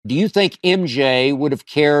Do you think MJ would have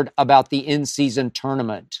cared about the in-season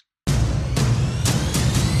tournament? I'm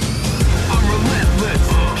relentless.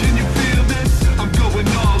 Can you feel this? I'm going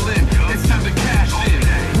all in. It's time to cash in.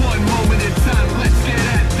 One moment in time. Let's get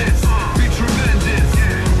at this. Be tremendous.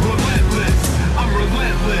 Relentless. I'm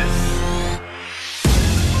relentless.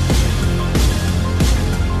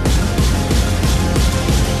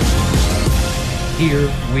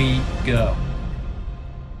 Here we go.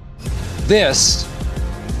 This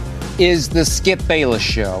is the Skip Bayless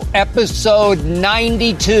Show, episode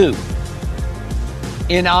 92,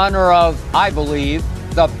 in honor of, I believe,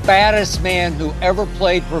 the baddest man who ever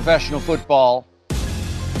played professional football,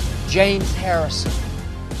 James Harrison,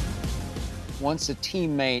 once a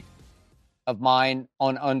teammate of mine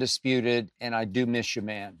on Undisputed, and I do miss you,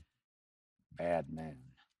 man. Bad man.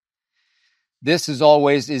 This, as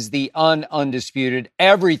always, is the Undisputed.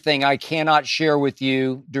 Everything I cannot share with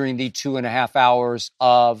you during the 2.5 hours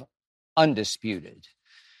of Undisputed.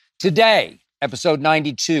 Today, episode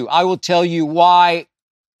 92, I will tell you why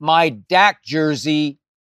my Dak jersey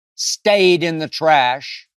stayed in the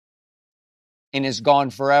trash and is gone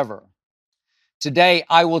forever. Today,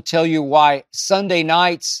 I will tell you why Sunday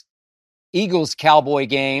night's Eagles-Cowboy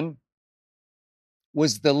game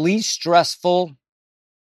was the least stressful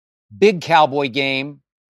big Cowboy game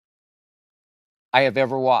I have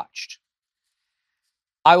ever watched.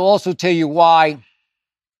 I will also tell you why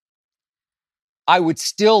I would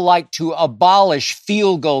still like to abolish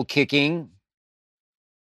field goal kicking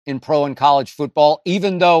in pro and college football,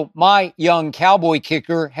 even though my young Cowboy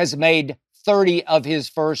kicker has made 30 of his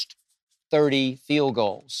first 30 field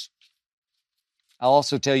goals. I'll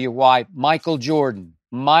also tell you why Michael Jordan,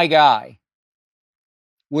 my guy,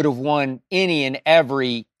 would have won any and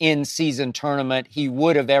every in-season tournament he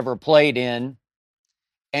would have ever played in,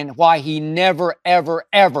 and why he never, ever,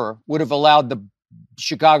 ever would have allowed the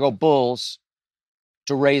Chicago Bulls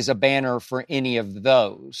to raise a banner for any of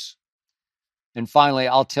those. And finally,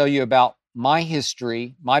 I'll tell you about my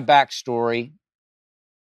history, my backstory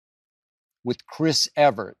with Chris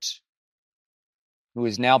Evert, who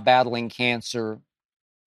is now battling cancer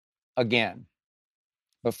again.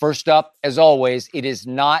 But first up, as always, it is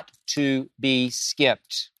not to be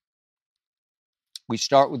skipped. We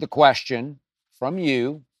start with a question from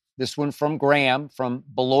you. This one from Graham from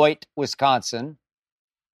Beloit, Wisconsin.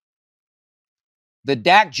 The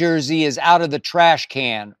Dak jersey is out of the trash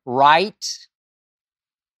can, right?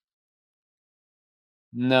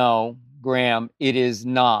 No, Graham, it is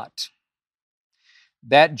not.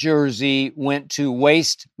 That jersey went to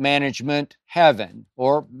waste management heaven,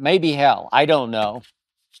 or maybe hell. I don't know.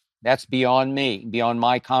 That's beyond me, beyond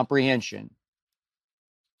my comprehension.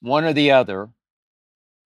 One or the other.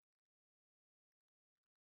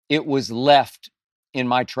 It was left in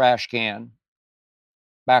my trash can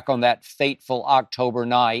back on that fateful October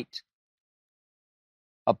night,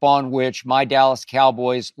 upon which my Dallas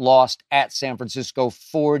Cowboys lost at San Francisco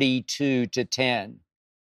 42-10.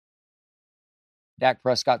 Dak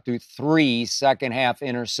Prescott threw 3 second-half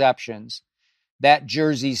interceptions. That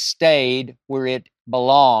jersey stayed where it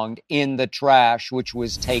belonged, in the trash, which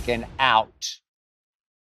was taken out.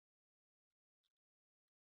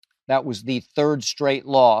 That was the third straight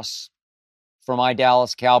loss for my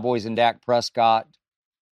Dallas Cowboys and Dak Prescott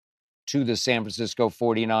to the San Francisco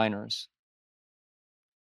 49ers.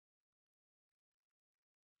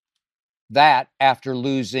 That after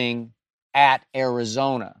losing at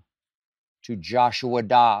Arizona to Joshua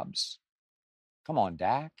Dobbs. Come on,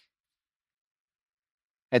 Dak.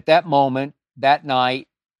 At that moment, that night,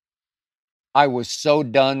 I was so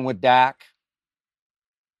done with Dak.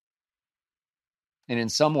 And in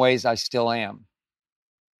some ways, I still am.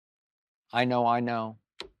 I know.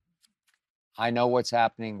 I know what's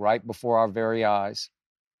happening right before our very eyes.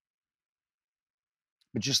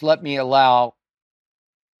 But just let me allow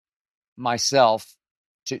myself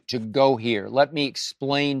to go here. Let me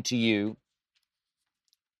explain to you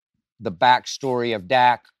the backstory of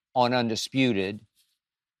Dak on Undisputed.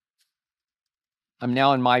 I'm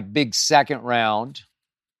now in my big second round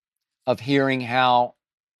of hearing how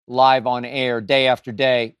live on air, day after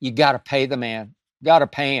day, you got to pay the man. Got to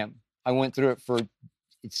pay him. I went through it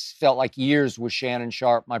it felt like years with Shannon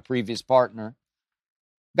Sharp, my previous partner.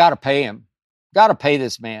 Got to pay him. Got to pay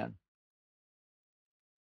this man.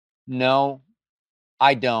 No,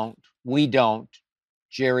 I don't. We don't.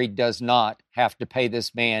 Jerry does not have to pay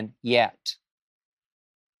this man yet.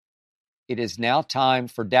 It is now time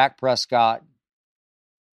for Dak Prescott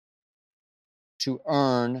to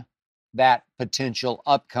earn that potential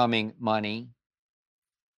upcoming money,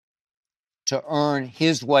 to earn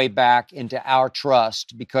his way back into our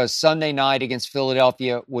trust, because Sunday night against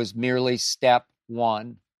Philadelphia was merely step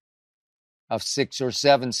one of 6 or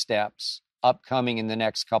 7 steps upcoming in the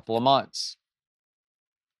next couple of months.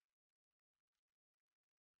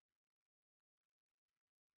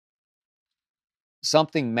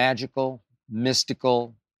 Something magical,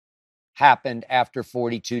 mystical happened after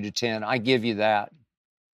 42-10. I give you that.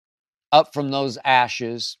 Up from those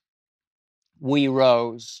ashes, we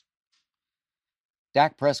rose.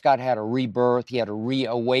 Dak Prescott had a rebirth. He had a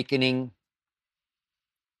reawakening.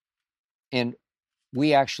 And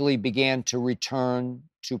we actually began to return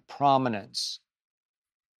to prominence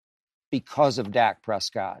because of Dak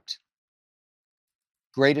Prescott.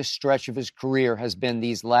 Greatest stretch of his career has been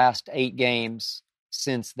these last 8 games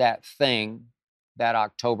since that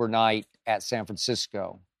October night at San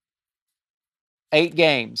Francisco. 8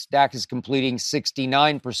 games, Dak is completing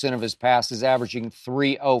 69% of his passes, averaging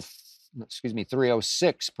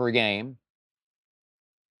 306 per game.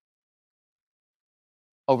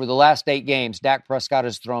 Over the last 8 games, Dak Prescott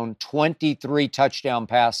has thrown 23 touchdown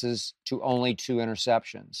passes to only 2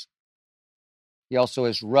 interceptions. He also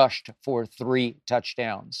has rushed for 3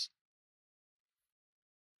 touchdowns.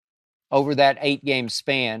 Over that 8-game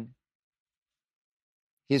span,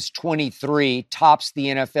 his 23 tops the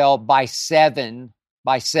NFL by 7.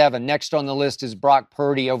 Next on the list is Brock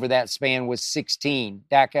Purdy. Over that span was 16.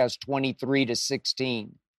 Dak has 23 to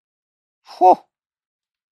 16. Whew.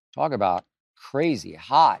 Talk about crazy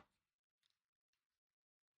hot.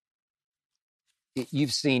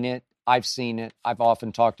 You've seen it. I've seen it. I've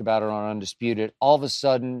often talked about it on Undisputed. All of a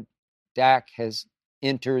sudden, Dak has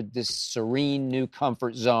entered this serene new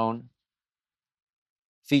comfort zone,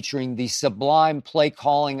 featuring the sublime play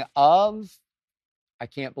calling of, I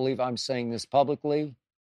can't believe I'm saying this publicly,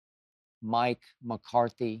 Mike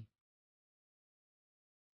McCarthy.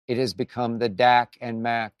 It has become the Dak and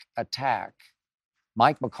Mac attack.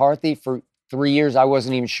 Mike McCarthy, for 3 years, I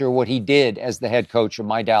wasn't even sure what he did as the head coach of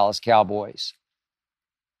my Dallas Cowboys.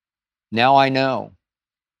 Now I know.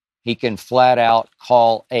 He can flat out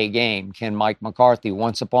call a game. Can Mike McCarthy?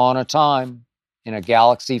 Once upon a time, in a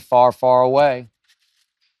galaxy far, far away,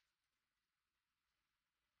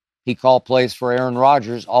 he called plays for Aaron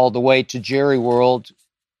Rodgers all the way to Jerry World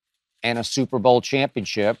and a Super Bowl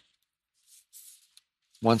championship.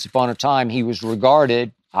 Once upon a time, he was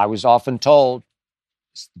regarded, I was often told,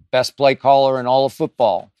 as the best play caller in all of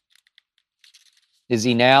football. Is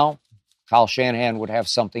he now? Kyle Shanahan would have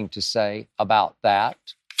something to say about that.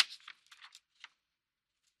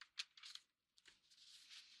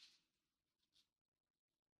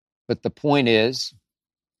 But the point is,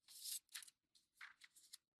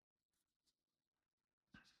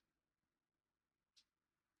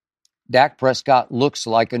 Dak Prescott looks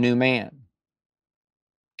like a new man.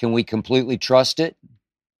 Can we completely trust it?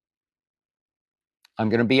 I'm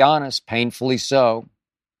going to be honest, painfully so.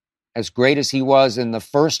 As great as he was in the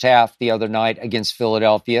first half the other night against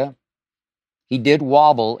Philadelphia, he did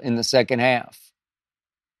wobble in the second half.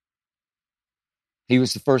 He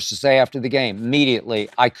was the first to say after the game, immediately,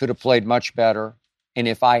 I could have played much better. And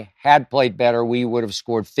if I had played better, we would have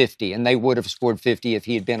scored 50. And they would have scored 50 if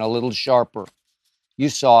he had been a little sharper. You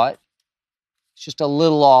saw it. It's just a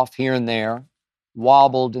little off here and there.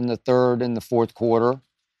 Wobbled in the third and the fourth quarter.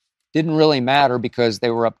 Didn't really matter because they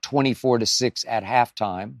were up 24-6 at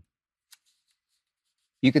halftime.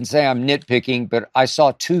 You can say I'm nitpicking, but I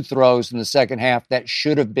saw 2 throws in the second half that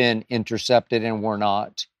should have been intercepted and were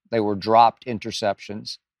not. They were dropped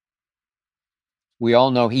interceptions. We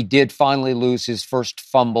all know he did finally lose his first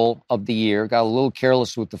fumble of the year. Got a little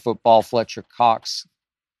careless with the football. Fletcher Cox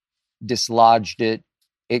dislodged it.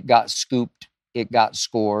 It got scooped. It got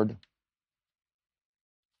scored.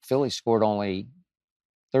 Philly scored only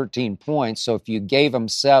 13 points. So if you gave them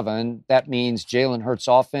 7, that means Jalen Hurts'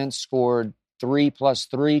 offense scored 3 plus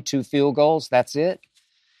 3, 2 field goals. That's it.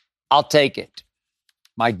 I'll take it.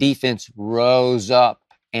 My defense rose up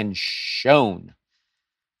and shone.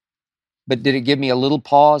 But did it give me a little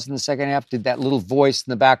pause in the second half? Did that little voice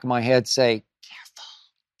in the back of my head say, careful?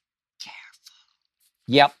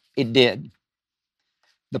 Yep, it did.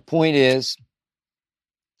 The point is,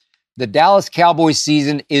 the Dallas Cowboys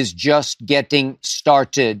season is just getting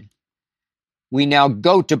started. We now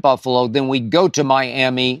go to Buffalo, then we go to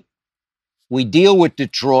Miami. We deal with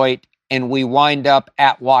Detroit, and we wind up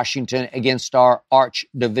at Washington against our arch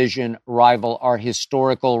division rival, our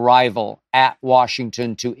historical rival at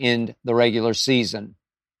Washington to end the regular season.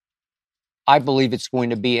 I believe it's going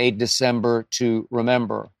to be a December to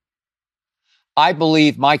remember. I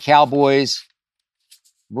believe my Cowboys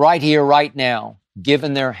right here, right now,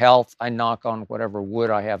 given their health, I knock on whatever wood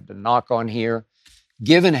I have to knock on here,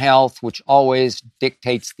 given health, which always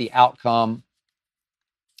dictates the outcome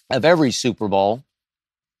of every Super Bowl,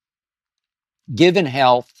 given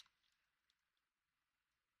health,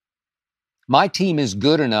 my team is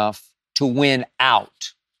good enough to win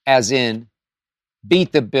out, as in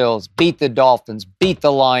beat the Bills, beat the Dolphins, beat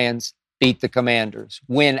the Lions, beat the Commanders,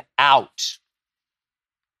 win out.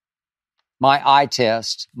 My eye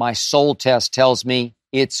test, my soul test tells me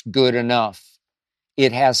it's good enough.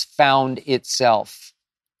 It has found itself.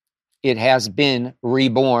 It has been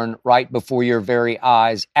reborn right before your very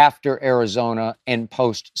eyes after Arizona and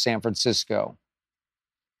post San Francisco.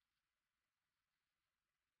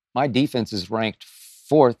 My defense is ranked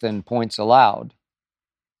 4th in points allowed.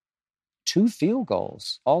 2 field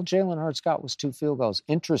goals. All Jalen Hurts got was 2 field goals.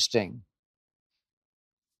 Interesting.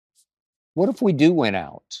 What if we do win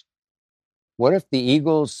out? What if the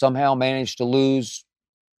Eagles somehow manage to lose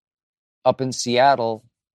up in Seattle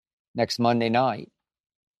next Monday night?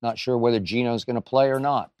 Not sure whether Geno's going to play or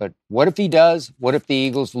not, but what if he does? What if the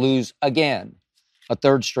Eagles lose again? A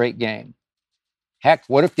 3rd straight game. Heck,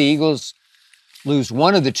 what if the Eagles lose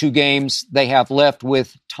one of the 2 games they have left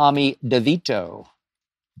with Tommy DeVito,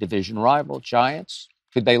 division rival, Giants?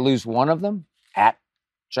 Could they lose one of them at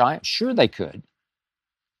Giants? Sure they could.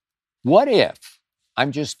 What if,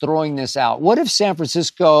 I'm just throwing this out, what if San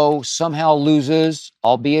Francisco somehow loses,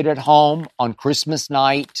 albeit at home, on Christmas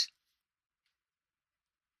night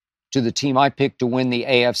to the team I picked to win the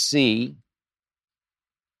AFC,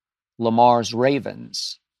 Lamar's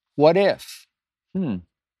Ravens? What if?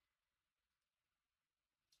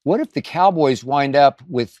 What if the Cowboys wind up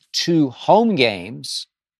with 2 home games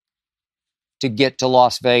to get to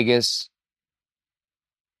Las Vegas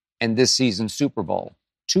and this season's Super Bowl?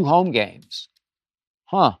 2 home games.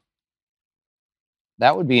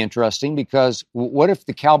 That would be interesting, because what if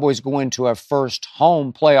the Cowboys go into a first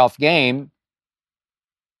home playoff game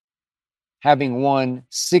having won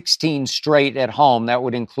 16 straight at home? That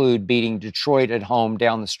would include beating Detroit at home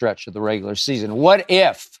down the stretch of the regular season. What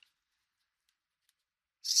if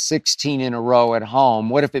 16 in a row at home?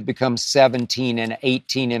 What if it becomes 17 and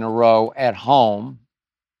 18 in a row at home?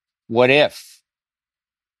 What if?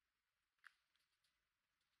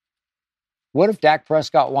 What if Dak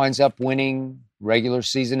Prescott winds up winning regular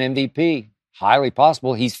season MVP? Highly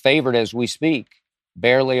possible. He's favored as we speak.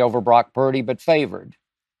 Barely over Brock Purdy, but favored.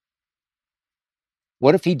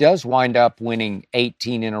 What if he does wind up winning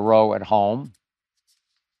 18 in a row at home,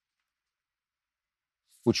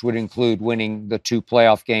 which would include winning the 2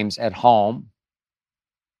 playoff games at home?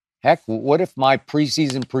 Heck, what if my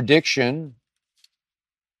preseason prediction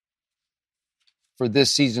for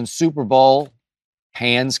this season's Super Bowl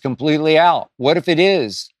pans completely out? What if it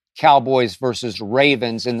is Cowboys versus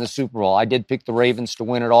Ravens in the Super Bowl? I did pick the Ravens to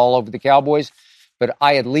win it all over the Cowboys, but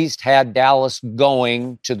I at least had Dallas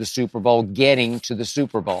going to the Super Bowl, getting to the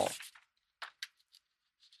Super Bowl.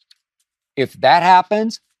 If that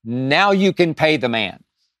happens, now you can pay the man.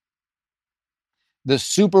 The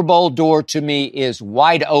Super Bowl door to me is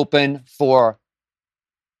wide open for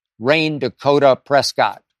Rain Dakota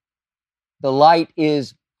Prescott. The light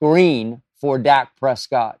is green for Dak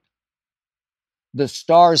Prescott. The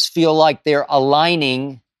stars feel like they're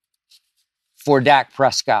aligning for Dak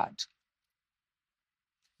Prescott.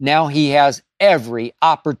 Now he has every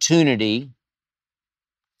opportunity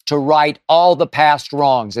to right all the past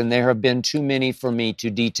wrongs, and there have been too many for me to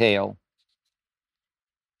detail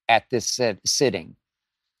at this sitting.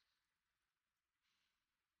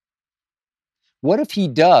 What if he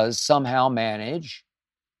does somehow manage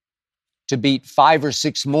to beat 5 or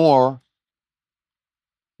 6 more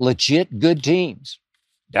legit good teams?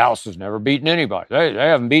 Dallas has never beaten anybody. They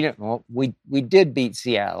haven't beaten. Well, we did beat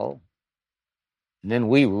Seattle. And then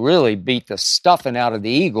we really beat the stuffing out of the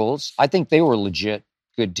Eagles. I think they were legit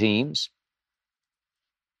good teams.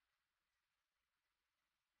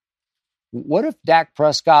 What if Dak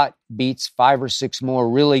Prescott beats 5 or 6 more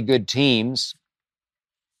really good teams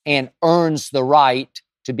and earns the right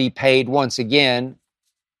to be paid once again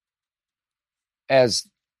as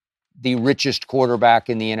the richest quarterback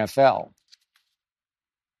in the NFL?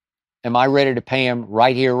 Am I ready to pay him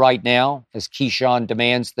right here, right now, as Keyshawn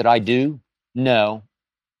demands that I do? No.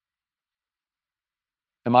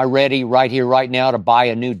 Am I ready right here, right now to buy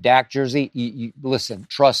a new Dak jersey? Listen,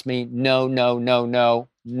 trust me, no.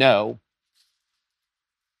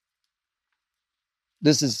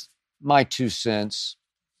 This is my 2 cents,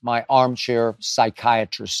 my armchair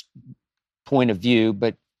psychiatrist point of view,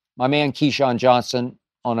 but my man Keyshawn Johnson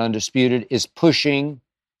on Undisputed is pushing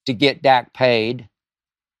to get Dak paid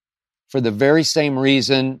for the very same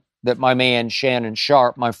reason that my man Shannon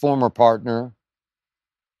Sharpe, my former partner,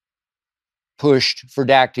 pushed for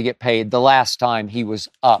Dak to get paid the last time he was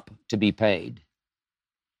up to be paid.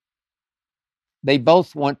 They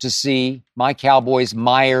both want to see my Cowboys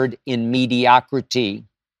mired in mediocrity.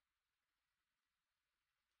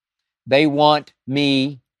 They want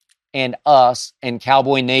me and us and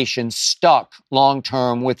Cowboy Nation stuck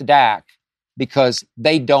long-term with Dak because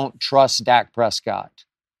they don't trust Dak Prescott.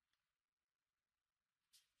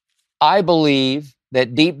 I believe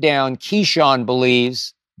that deep down, Keyshawn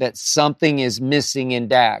believes that something is missing in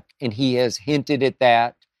Dak, and he has hinted at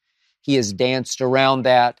that. He has danced around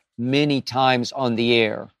that many times on the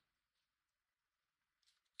air.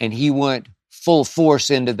 And he went full force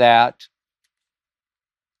into that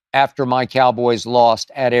after my Cowboys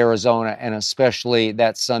lost at Arizona, and especially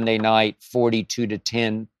that Sunday night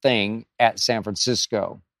 42-10 thing at San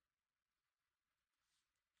Francisco.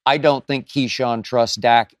 I don't think Keyshawn trusts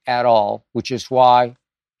Dak at all, which is why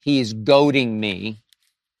he's goading me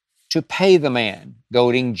to pay the man,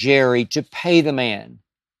 goading Jerry to pay the man.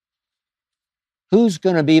 Who's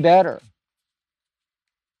going to be better?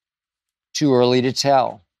 Too early to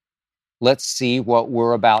tell. Let's see what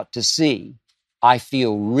we're about to see. I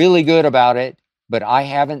feel really good about it, but I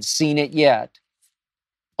haven't seen it yet.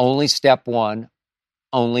 Only step one,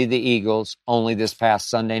 only the Eagles, only this past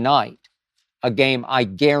Sunday night. A game I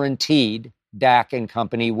guaranteed Dak and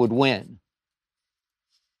company would win.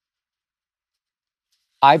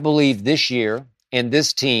 I believe this year and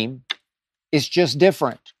this team is just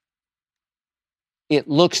different. It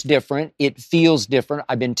looks different. It feels different.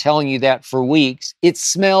 I've been telling you that for weeks. It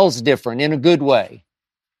smells different in a good way.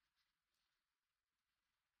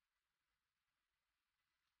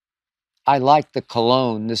 I like the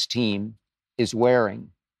cologne this team is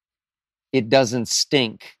wearing. It doesn't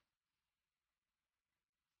stink.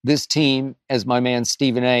 This team, as my man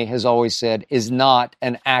Stephen A. has always said, is not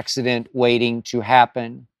an accident waiting to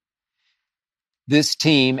happen. This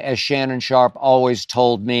team, as Shannon Sharpe always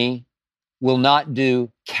told me, will not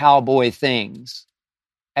do cowboy things,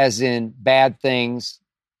 as in bad things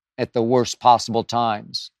at the worst possible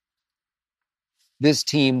times. This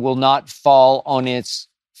team will not fall on its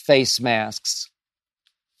face masks.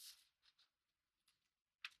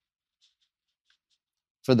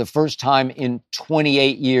 For the first time in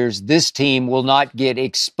 28 years, this team will not get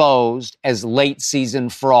exposed as late season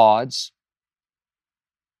frauds.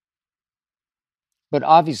 But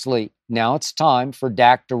obviously, now it's time for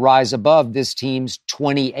Dak to rise above this team's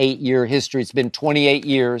 28-year history. It's been 28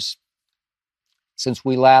 years since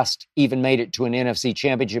we last even made it to an NFC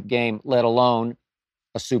championship game, let alone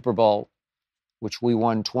a Super Bowl, which we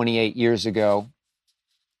won 28 years ago.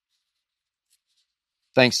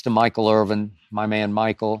 Thanks to Michael Irvin, my man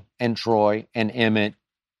Michael, and Troy, and Emmett,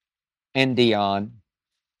 and Dion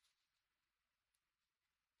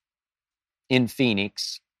in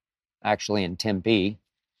Phoenix, actually in Tempe,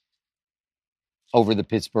 over the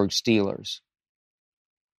Pittsburgh Steelers.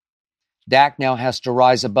 Dak now has to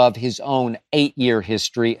rise above his own 8-year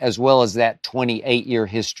history as well as that 28-year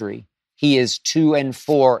history. He is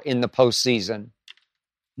 2-4 in the postseason.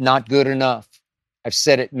 Not good enough. I've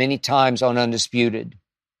said it many times on Undisputed.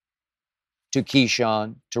 To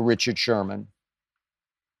Keyshawn, to Richard Sherman.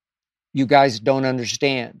 You guys don't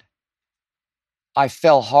understand. I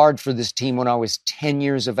fell hard for this team when I was 10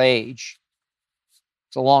 years of age.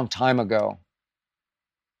 It's a long time ago.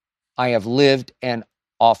 I have lived and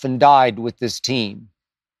often died with this team.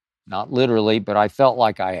 Not literally, but I felt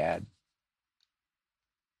like I had.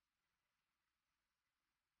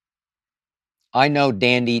 I know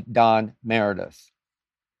Dandy Don Meredith.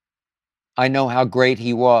 I know how great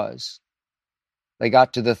he was. They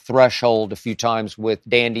got to the threshold a few times with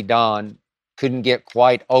Dandy Don. Couldn't get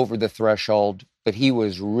quite over the threshold, but he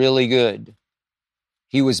was really good.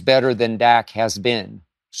 He was better than Dak has been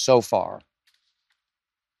so far.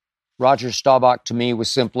 Roger Staubach, to me,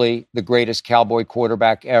 was simply the greatest Cowboy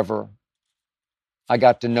quarterback ever. I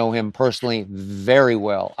got to know him personally very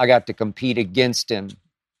well. I got to compete against him.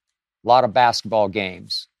 A lot of basketball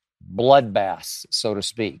games. Bloodbaths, so to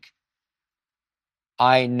speak.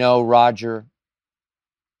 I know Roger.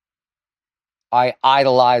 I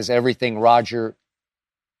idolize everything Roger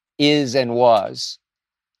is and was.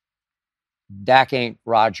 Dak ain't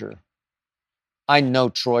Roger. I know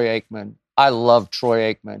Troy Aikman. I love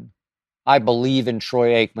Troy Aikman. I believe in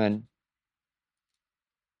Troy Aikman.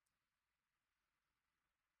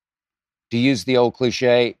 To use the old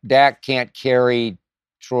cliche, Dak can't carry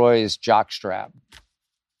Troy's jockstrap.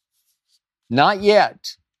 Not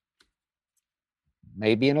yet.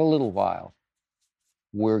 Maybe in a little while.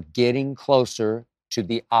 We're getting closer to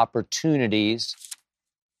the opportunities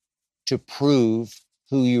to prove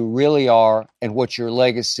who you really are and what your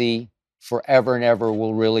legacy forever and ever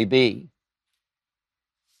will really be.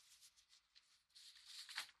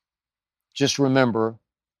 Just remember,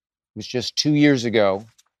 it was just 2 years ago,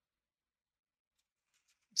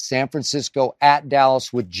 San Francisco at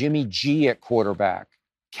Dallas with Jimmy G at quarterback.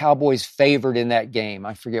 Cowboys favored in that game.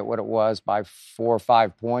 I forget what it was, by 4 or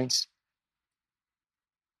 5 points.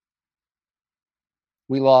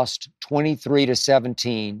 We lost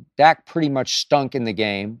 23-17. Dak pretty much stunk in the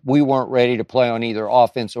game. We weren't ready to play on either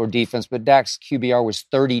offense or defense, but Dak's QBR was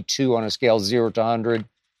 32 on a scale 0 to 100.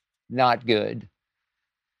 Not good.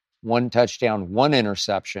 1 touchdown, 1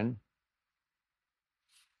 interception.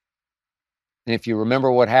 And if you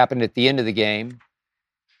remember what happened at the end of the game,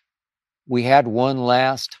 we had one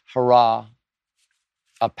last hurrah,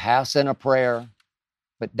 a pass and a prayer,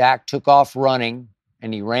 but Dak took off running,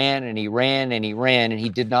 and he ran and he ran and he ran, and he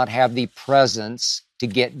did not have the presence to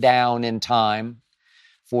get down in time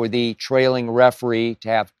for the trailing referee to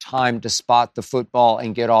have time to spot the football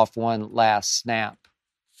and get off one last snap.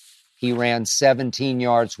 He ran 17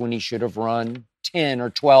 yards when he should have run 10 or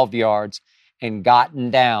 12 yards and gotten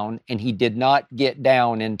down, and he did not get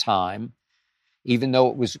down in time, even though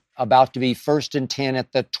it was about to be 1st and 10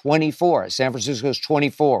 at the 24. San Francisco's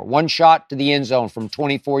 24. One shot to the end zone from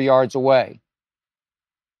 24 yards away.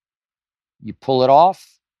 You pull it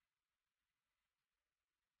off,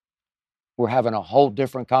 we're having a whole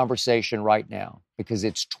different conversation right now because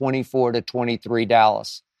it's 24-23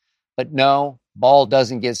 Dallas. But no, ball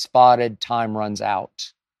doesn't get spotted, time runs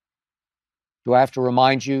out. Do I have to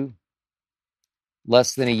remind you?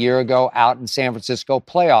 Less than a year ago, out in San Francisco,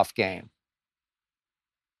 playoff game.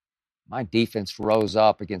 My defense rose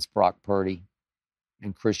up against Brock Purdy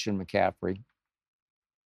and Christian McCaffrey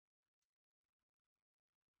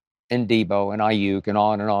and Debo and Ayuk and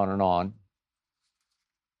on and on and on.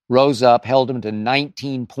 Rose up, held them to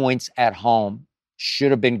 19 points at home.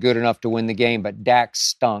 Should have been good enough to win the game, but Dak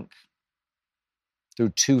stunk through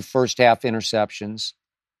 2 first-half interceptions.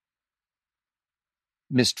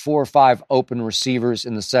 Missed 4 or 5 open receivers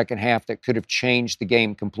in the second half that could have changed the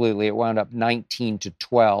game completely. It wound up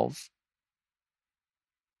 19-12.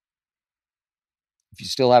 If you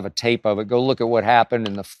still have a tape of it, go look at what happened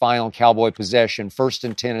in the final Cowboy possession. 1st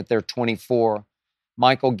and 10 at their 24.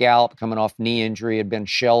 Michael Gallup, coming off knee injury, had been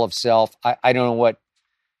shell of self. I don't know what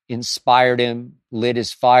inspired him, lit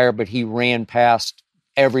his fire, but he ran past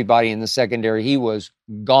everybody in the secondary. He was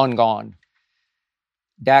gone.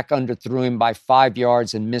 Dak underthrew him by 5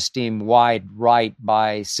 yards and missed him wide right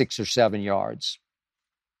by 6 or 7 yards.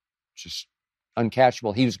 Just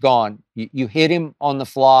uncatchable. He was gone. You hit him on the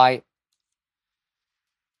fly.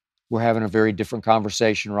 We're having a very different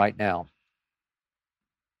conversation right now.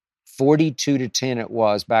 42-10 it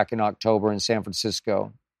was back in October in San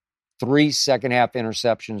Francisco. 3 second-half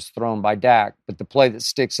interceptions thrown by Dak. But the play that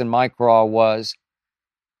sticks in my craw was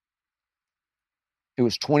it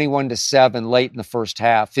was 21-7 late in the first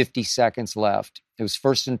half, 50 seconds left. It was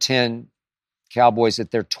 1st and 10, Cowboys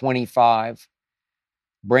at their 25.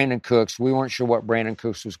 Brandon Cooks, we weren't sure what Brandon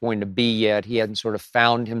Cooks was going to be yet. He hadn't sort of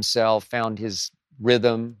found himself, found his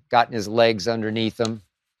rhythm, gotten his legs underneath him.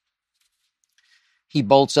 He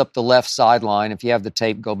bolts up the left sideline. If you have the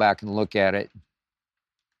tape, go back and look at it.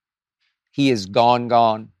 He is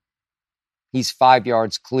gone. He's 5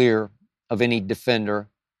 yards clear of any defender.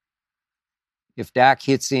 If Dak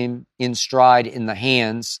hits him in stride in the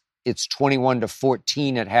hands, it's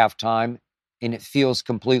 21-14 at halftime, and it feels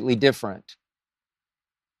completely different.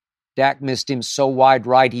 Dak missed him so wide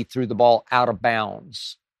right, he threw the ball out of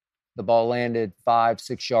bounds. The ball landed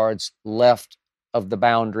 5-6 yards left of the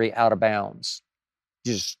boundary, out of bounds.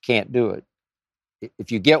 You just can't do it.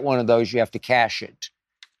 If you get one of those, you have to cash it.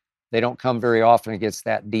 They don't come very often against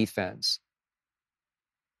that defense.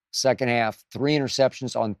 Second half, 3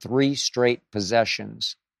 interceptions on 3 straight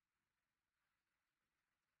possessions.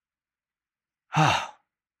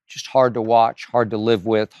 Just hard to watch, hard to live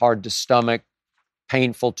with, hard to stomach,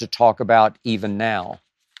 painful to talk about even now.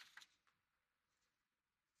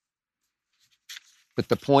 But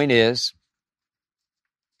the point is,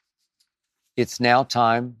 it's now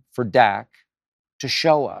time for Dak to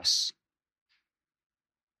show us.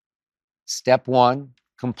 Step 1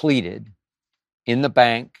 completed, in the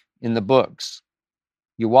bank, in the books.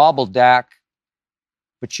 You wobbled, Dak,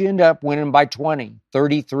 but you end up winning by 20,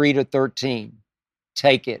 33-13.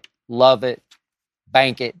 Take it, love it,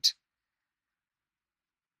 bank it.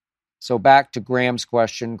 So back to Graham's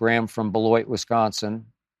question, Graham from Beloit, Wisconsin.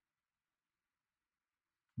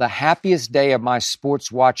 The happiest day of my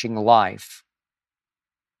sports watching life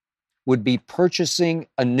would be purchasing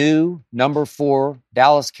a new number 4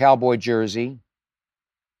 Dallas Cowboy jersey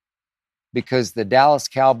because the Dallas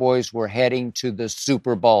Cowboys were heading to the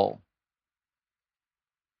Super Bowl.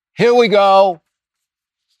 Here we go.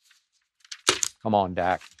 Come on,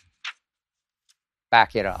 Dak.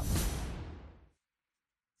 Back it up.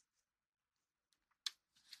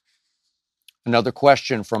 Another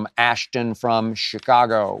question from Ashton from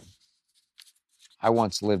Chicago. I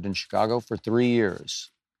once lived in Chicago for 3 years.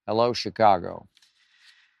 Hello, Chicago.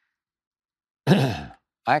 I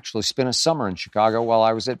actually spent a summer in Chicago while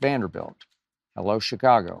I was at Vanderbilt. Hello,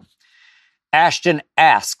 Chicago. Ashton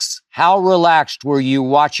asks, how relaxed were you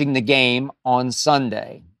watching the game on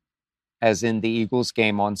Sunday? As in the Eagles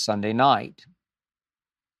game on Sunday night.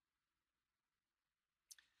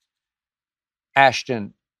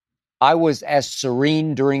 Ashton, I was as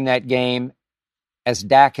serene during that game as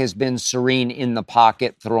Dak has been serene in the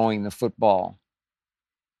pocket throwing the football.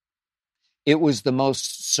 It was the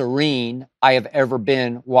most serene I have ever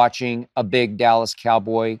been watching a big Dallas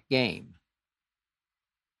Cowboy game.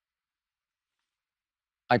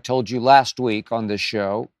 I told you last week on this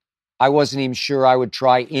show, I wasn't even sure I would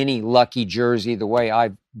try any lucky jersey the way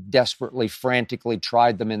I've desperately, frantically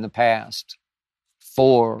tried them in the past.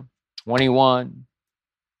 4, 21,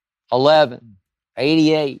 11,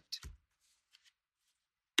 88.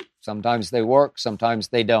 Sometimes they work, sometimes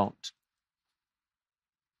they don't.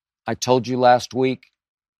 I told you last week,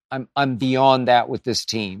 I'm beyond that with this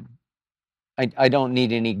team. I don't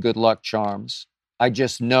need any good luck charms. I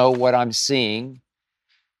just know what I'm seeing.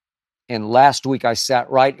 And last week I sat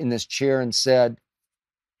right in this chair and said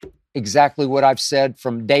exactly what I've said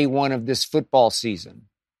from day one of this football season.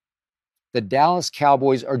 The Dallas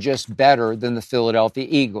Cowboys are just better than the Philadelphia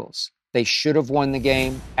Eagles. They should have won the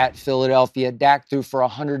game at Philadelphia. Dak threw for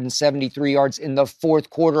 173 yards in the fourth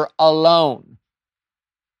quarter alone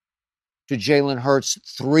to Jalen Hurts,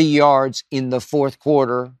 3 yards in the fourth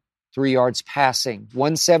quarter, 3 yards passing,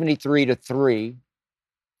 173-3.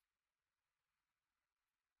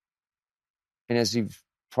 And as you've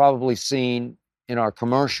probably seen in our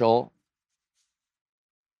commercial,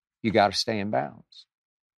 you got to stay in bounds.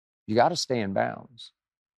 You got to stay in bounds.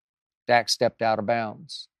 Dak stepped out of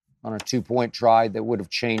bounds on a 2-point try that would have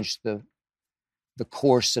changed the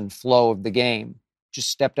course and flow of the game. Just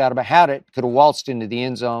stepped out of bounds. Had it, could have waltzed into the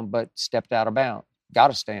end zone, but stepped out of bounds. Got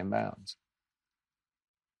to stay in bounds.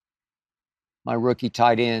 My rookie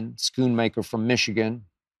tight end, Schoonmaker from Michigan,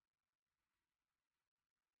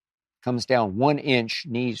 comes down 1 inch,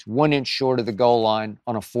 knees 1 inch short of the goal line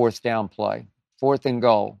on a 4th down play. 4th and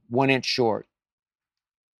goal, 1 inch short.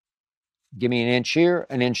 Give me an inch here,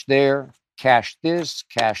 an inch there, cash this,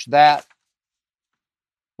 cash that.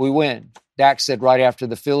 We win. Dak said right after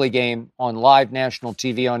the Philly game on live national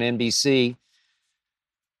TV on NBC,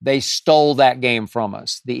 they stole that game from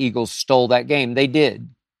us. The Eagles stole that game. They did.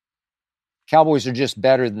 Cowboys are just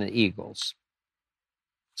better than the Eagles.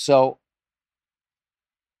 So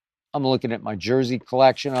I'm looking at my jersey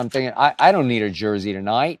collection. I'm thinking, I don't need a jersey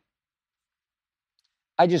tonight.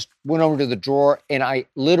 I just went over to the drawer and I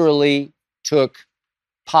literally took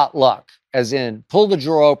potluck, as in pull the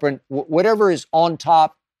drawer open, whatever is on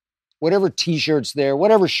top, whatever t-shirt's there,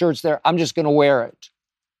 whatever shirt's there, I'm just going to wear it.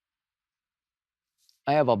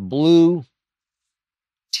 I have a blue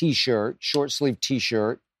t-shirt, short sleeve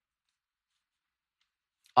t-shirt.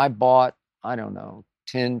 I bought,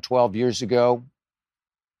 10, 12 years ago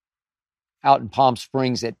out in Palm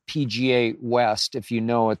Springs at PGA West, if you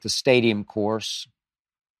know it, the stadium course.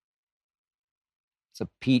 It's a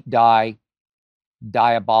Pete Dye,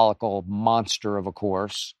 diabolical monster of a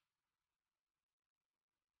course.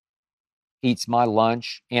 Eats my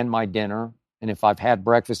lunch and my dinner. And if I've had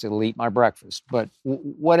breakfast, it'll eat my breakfast. But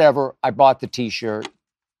whatever, I bought the t-shirt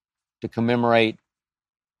to commemorate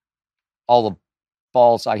all the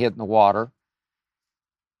balls I hit in the water.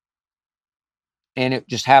 And it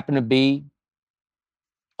just happened to be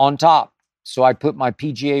on top. So I put my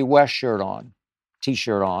PGA West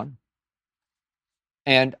t-shirt on.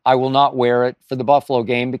 And I will not wear it for the Buffalo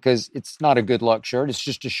game because it's not a good luck shirt. It's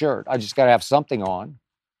just a shirt. I just got to have something on.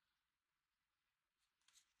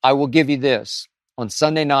 I will give you this. On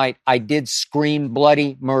Sunday night, I did scream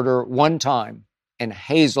bloody murder one time. And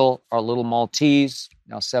Hazel, our little Maltese,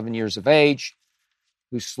 now 7 years of age,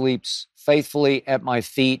 who sleeps faithfully at my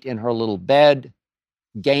feet in her little bed,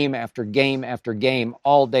 game after game after game,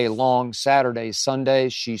 all day long, Saturdays,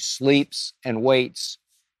 Sundays, she sleeps and waits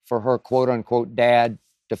for her quote-unquote dad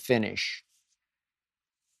to finish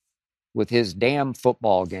with his damn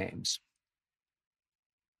football games.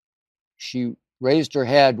 She raised her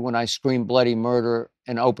head when I screamed bloody murder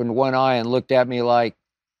and opened one eye and looked at me like,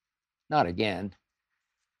 not again.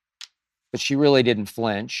 But she really didn't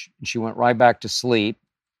flinch, and she went right back to sleep.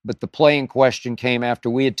 But the play in question came after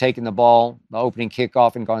we had taken the ball, the opening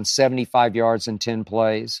kickoff, and gone 75 yards in 10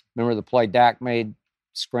 plays. Remember the play Dak made,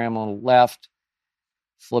 scrambling left,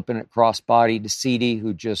 flipping it cross-body to CeeDee,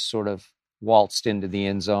 who just sort of waltzed into the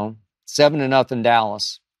end zone. 7-0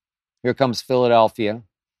 Dallas. Here comes Philadelphia.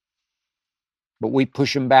 But we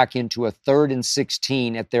push them back into a 3rd and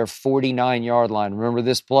 16 at their 49-yard line. Remember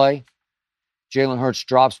this play? Jalen Hurts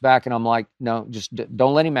drops back, and I'm like, no, just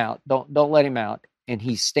don't let him out. Don't let him out. And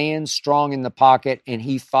he stands strong in the pocket, and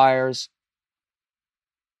he fires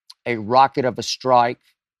a rocket of a strike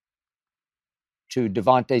to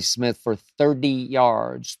Devontae Smith for 30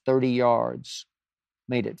 yards.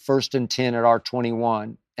 Made it 1st and 10 at our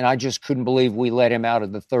 21. And I just couldn't believe we let him out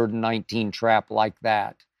of the 3rd and 19 trap like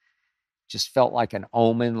that. Just felt like an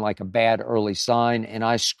omen, like a bad early sign. And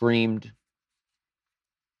I screamed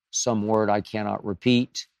some word I cannot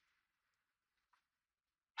repeat.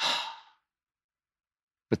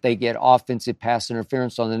 But they get offensive pass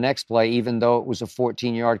interference on the next play, even though it was a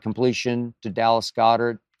 14-yard completion to Dallas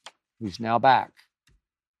Goedert, who's now back.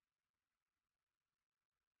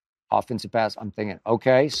 Offensive pass. I'm thinking,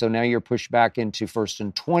 okay, so now you're pushed back into 1st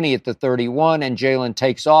and 20 at the 31, and Jalen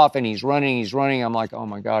takes off, and he's running. I'm like, oh,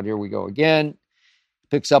 my God, here we go again.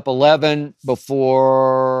 Picks up 11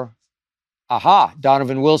 before,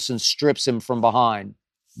 Donovan Wilson strips him from behind.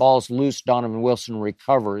 Ball's loose. Donovan Wilson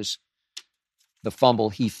recovers the fumble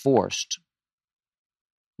he forced,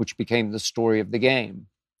 which became the story of the game.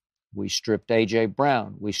 We stripped A.J.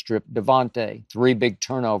 Brown. We stripped Devontae. 3 big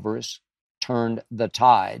turnovers turned the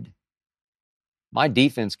tide. My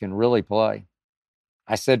defense can really play.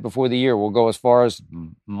 I said before the year, we'll go as far as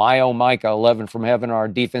Micah, 11 from heaven, our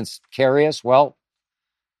defense carry us. Well,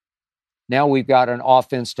 now we've got an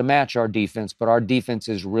offense to match our defense, but our defense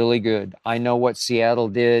is really good. I know what Seattle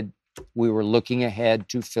did. We were looking ahead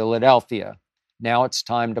to Philadelphia. Now it's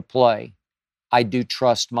time to play. I do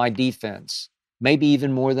trust my defense, maybe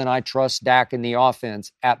even more than I trust Dak in the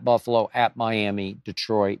offense at Buffalo, at Miami,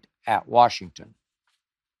 Detroit, at Washington.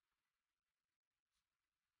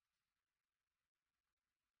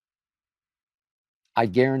 I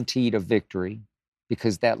guaranteed a victory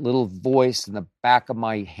because that little voice in the back of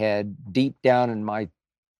my head, deep down in my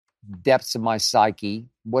depths of my psyche,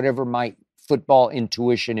 whatever my football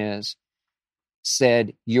intuition is,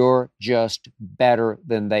 said, you're just better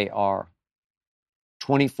than they are.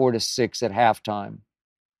 24-6 at halftime.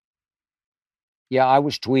 Yeah, I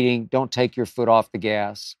was tweeting, don't take your foot off the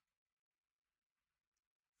gas.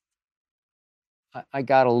 I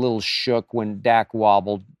got a little shook when Dak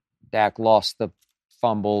wobbled. Dak lost the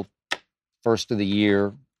fumble, first of the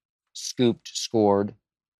year, scooped, scored.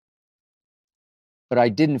 But I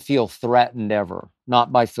didn't feel threatened ever,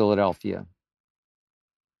 not by Philadelphia.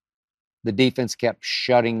 The defense kept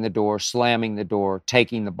shutting the door, slamming the door,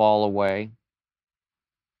 taking the ball away.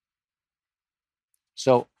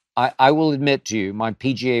 So I will admit to you, my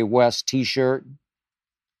PGA West t-shirt,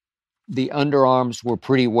 the underarms were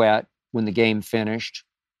pretty wet when the game finished.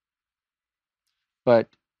 But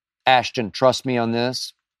Ashton, trust me on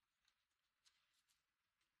this.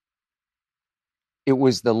 It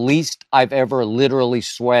was the least I've ever literally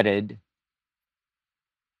sweated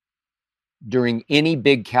during any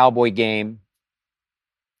big Cowboy game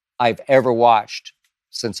I've ever watched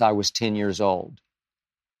since I was 10 years old.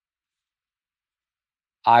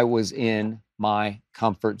 I was in my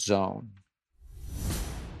comfort zone,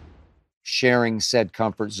 sharing said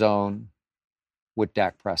comfort zone with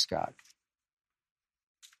Dak Prescott.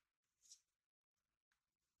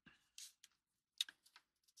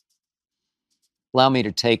 Allow me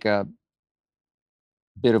to take a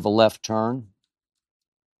bit of a left turn.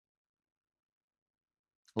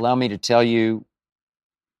 Allow me to tell you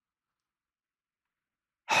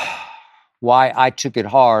why I took it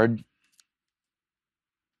hard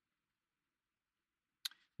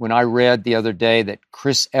when I read the other day that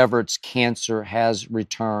Chris Everett's cancer has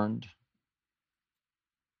returned.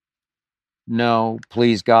 No,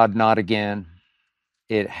 please God, not again.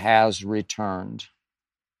 It has returned.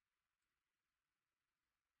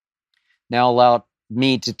 Now allow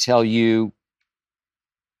me to tell you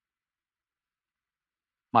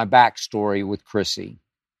my backstory with Chrissy.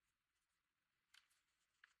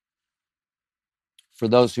 For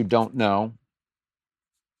those who don't know,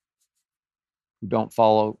 who don't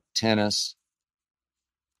follow tennis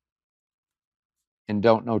and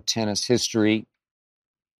don't know tennis history,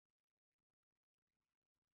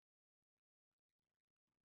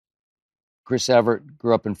 Chris Evert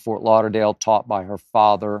grew up in Fort Lauderdale, taught by her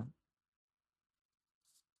father.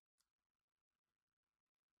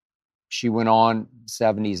 She went on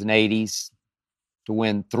 70s and 80s to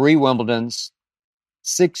win 3 Wimbledons,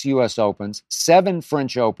 6 U.S. Opens, 7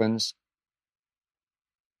 French Opens,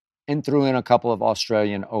 and threw in a couple of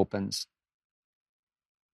Australian Opens.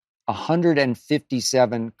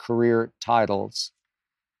 157 career titles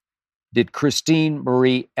did Christine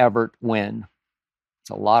Marie Evert win.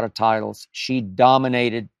 It's a lot of titles. She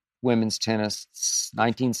dominated women's tennis,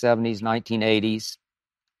 1970s, 1980s.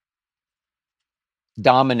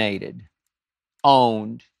 Dominated,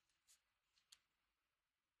 owned,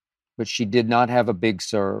 but she did not have a big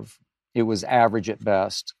serve. It was average at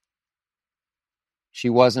best. She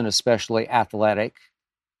wasn't especially athletic,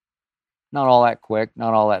 not all that quick,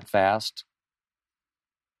 not all that fast.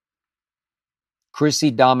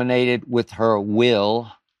 Chrissy dominated with her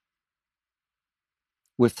will,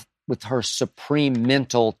 with her supreme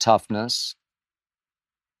mental toughness,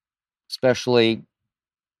 especially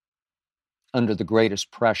under the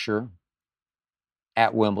greatest pressure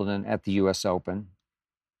at Wimbledon, at the U.S. Open.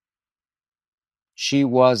 She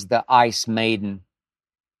was the ice maiden,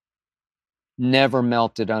 never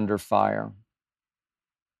melted under fire.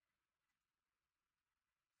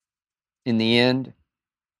 In the end,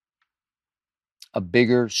 a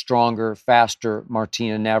bigger, stronger, faster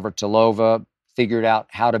Martina Navratilova figured out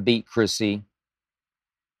how to beat Chrissy.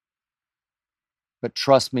 But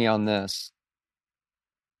trust me on this,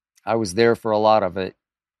 I was there for a lot of it.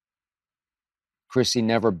 Chrissy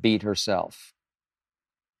never beat herself.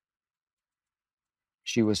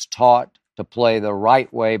 She was taught to play the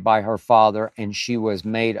right way by her father, and she was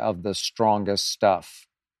made of the strongest stuff.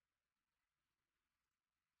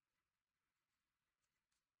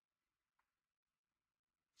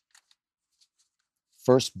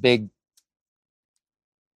 First big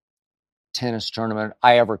tennis tournament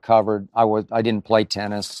I ever covered. I didn't play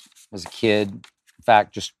tennis as a kid. In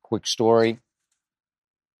fact, just a quick story.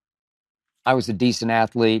 I was a decent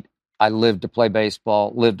athlete. I lived to play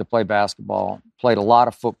baseball, lived to play basketball, played a lot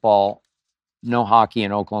of football, no hockey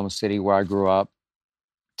in Oklahoma City where I grew up.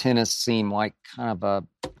 Tennis seemed like kind of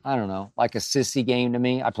like a sissy game to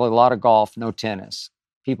me. I played a lot of golf, no tennis.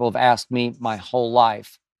 People have asked me my whole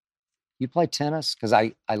life, you play tennis? Because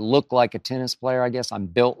I look like a tennis player, I guess. I'm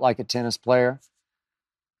built like a tennis player.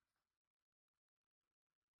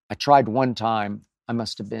 I tried one time. I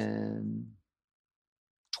must have been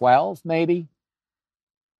 12, maybe.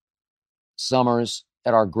 Summers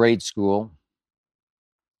at our grade school.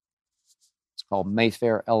 It's called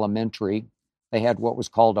Mayfair Elementary. They had what was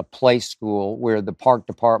called a play school where the park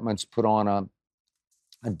departments put on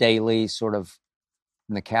a daily sort of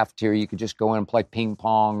in the cafeteria. You could just go in and play ping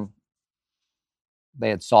pong. They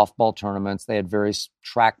had softball tournaments. They had various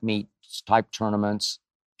track meets type tournaments.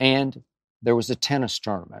 And there was a tennis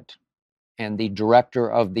tournament. And the director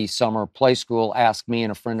of the summer play school asked me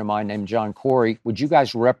and a friend of mine named John Corey, would you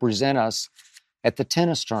guys represent us at the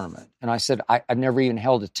tennis tournament? And I said, I've never even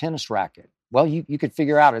held a tennis racket. Well, you could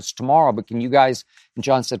figure out it's tomorrow, but can you guys? And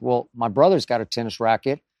John said, well, my brother's got a tennis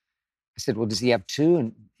racket. I said, well, does he have 2?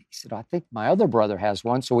 And he said, I think my other brother has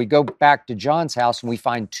one. So we go back to John's house and we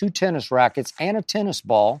find 2 tennis rackets and a tennis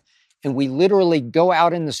ball. And we literally go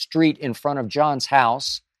out in the street in front of John's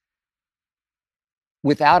house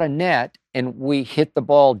without a net. And we hit the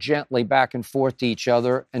ball gently back and forth to each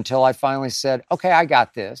other until I finally said, okay, I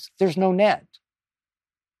got this. There's no net.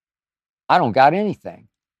 I don't got anything.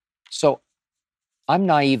 So I'm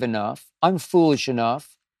naive enough, I'm foolish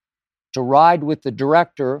enough to ride with the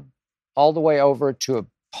director all the way over to a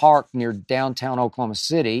park near downtown Oklahoma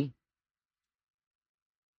City.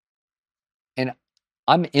 And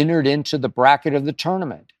I'm entered into the bracket of the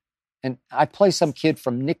tournament. And I play some kid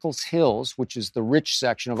from Nichols Hills, which is the rich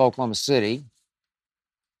section of Oklahoma City,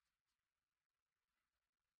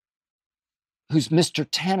 who's Mr.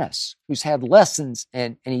 Tennis, who's had lessons,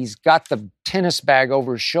 and he's got the tennis bag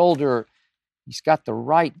over his shoulder. He's got the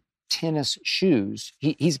right tennis shoes.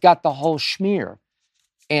 He's got the whole schmear.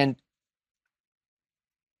 And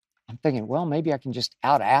I'm thinking, well, maybe I can just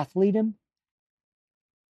out-athlete him.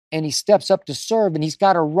 And he steps up to serve, and he's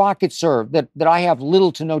got a rocket serve that I have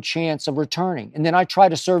little to no chance of returning. And then I try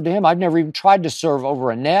to serve to him. I've never even tried to serve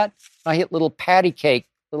over a net. I hit little patty cake,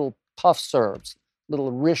 little puff serves,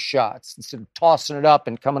 little wrist shots. Instead of tossing it up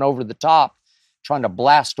and coming over the top, trying to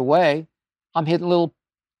blast away, I'm hitting little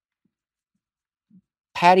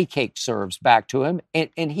patty cake serves back to him,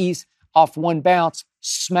 and he's off one bounce,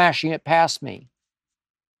 smashing it past me.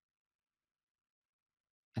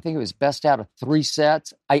 I think it was best out of 3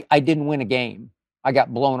 sets. I didn't win a game. I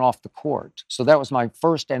got blown off the court. So that was my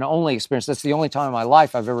first and only experience. That's the only time in my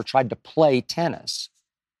life I've ever tried to play tennis.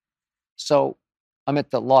 So I'm at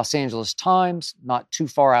the Los Angeles Times, not too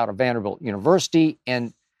far out of Vanderbilt University,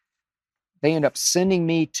 and they end up sending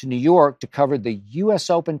me to New York to cover the U.S.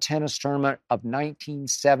 Open tennis tournament of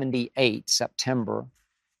 1978, September.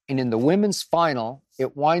 And in the women's final,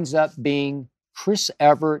 it winds up being Chris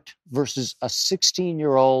Evert versus a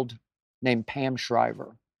 16-year-old named Pam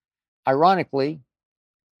Shriver. Ironically,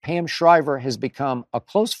 Pam Shriver has become a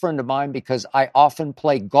close friend of mine because I often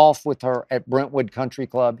play golf with her at Brentwood Country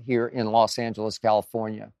Club here in Los Angeles,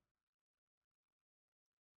 California.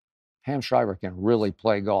 Pam Shriver can really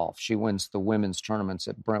play golf. She wins the women's tournaments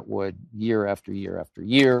at Brentwood year after year after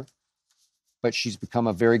year. But she's become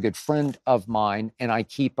a very good friend of mine, and I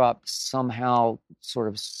keep up somehow, sort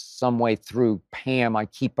of some way through Pam, I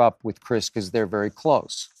keep up with Chris because they're very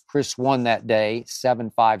close. Chris won that day,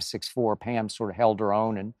 7-5, 6-4. Pam sort of held her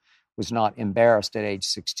own and was not embarrassed at age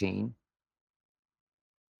 16.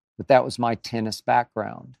 But that was my tennis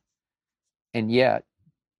background. And yet,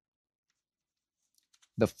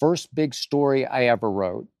 the first big story I ever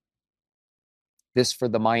wrote, this for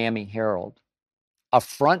the Miami Herald, a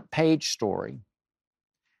front page story.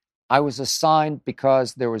 I was assigned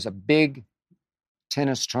because there was a big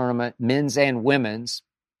tennis tournament, men's and women's,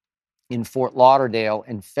 in Fort Lauderdale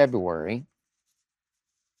in February.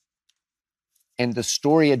 And the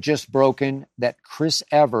story had just broken that Chris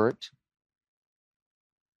Evert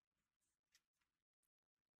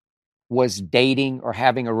was dating or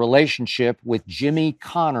having a relationship with Jimmy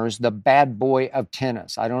Connors, the bad boy of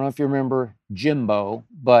tennis. I don't know if you remember Jimbo,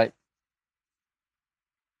 but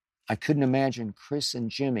I couldn't imagine Chris and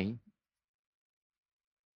Jimmy.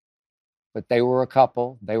 But they were a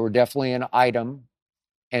couple. They were definitely an item.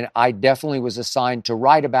 And I definitely was assigned to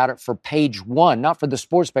write about it for page one, not for the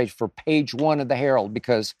sports page, for page one of the Herald,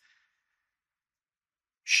 because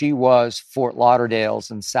she was Fort Lauderdale's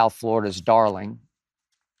and South Florida's darling.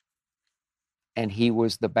 And he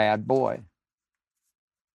was the bad boy.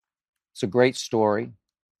 It's a great story.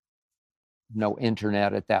 No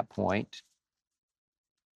internet at that point.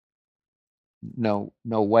 No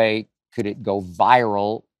way could it go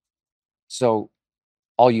viral. So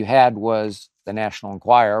all you had was the National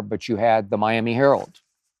Enquirer, but you had the Miami Herald.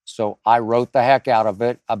 So I wrote the heck out of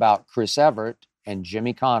it about Chris Evert and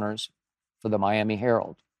Jimmy Connors for the Miami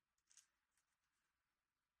Herald.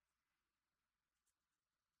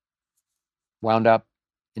 Wound up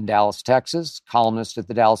in Dallas, Texas, columnist at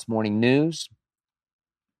the Dallas Morning News.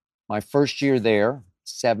 My first year there,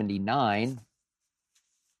 79,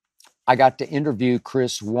 I got to interview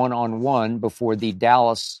Chris one-on-one before the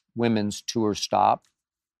Dallas women's tour stopped.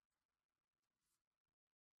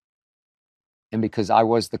 And because I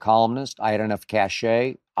was the columnist, I had enough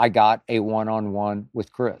cachet, I got a one-on-one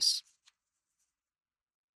with Chris.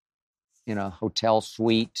 In a hotel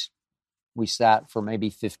suite, we sat for maybe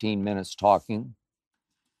 15 minutes talking.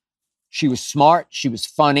 She was smart, she was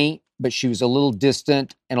funny, but she was a little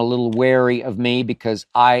distant and a little wary of me because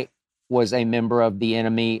I was a member of the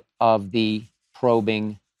enemy of the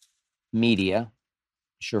probing media.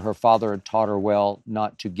 I'm sure her father had taught her well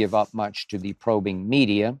not to give up much to the probing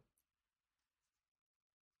media.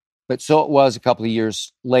 But so it was a couple of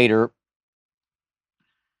years later.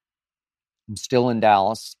 I'm still in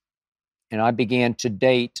Dallas, and I began to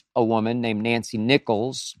date a woman named Nancy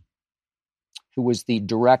Nichols, who was the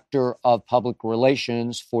director of public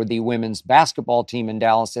relations for the women's basketball team in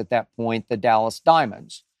Dallas at that point, the Dallas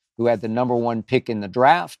Diamonds, who had the number one pick in the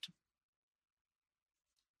draft.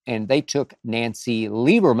 And they took Nancy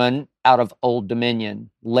Lieberman out of Old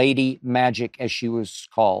Dominion, Lady Magic as she was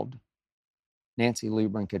called. Nancy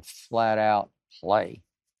Lieberman could flat out play.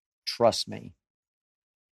 Trust me.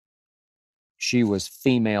 She was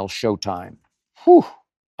female Showtime. Whew.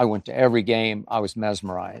 I went to every game. I was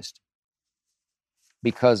mesmerized.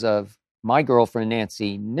 Because of my girlfriend,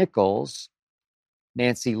 Nancy Nichols,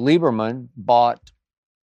 Nancy Lieberman bought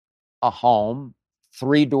a home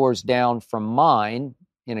 3 doors down from mine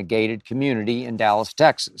in a gated community in Dallas,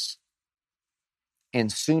 Texas. And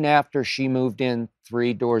soon after she moved in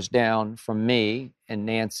 3 doors down from me, and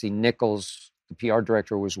Nancy Nichols, the PR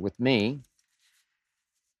director, was with me,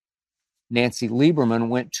 Nancy Lieberman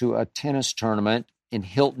went to a tennis tournament in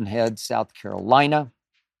Hilton Head, South Carolina,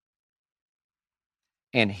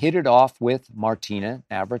 and hit it off with Martina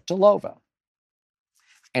Navratilova.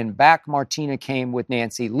 And back Martina came with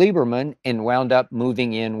Nancy Lieberman and wound up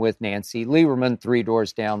moving in with Nancy Lieberman 3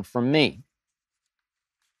 doors down from me.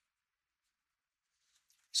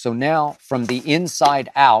 So now, from the inside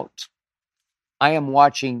out, I am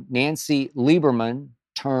watching Nancy Lieberman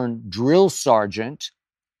turn drill sergeant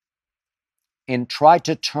and try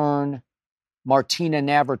to turn Martina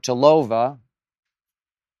Navratilova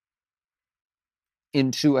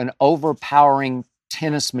into an overpowering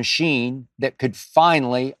tennis machine that could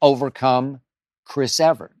finally overcome Chris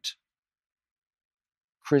Evert.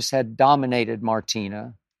 Chris had dominated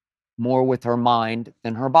Martina more with her mind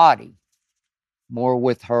than her body, more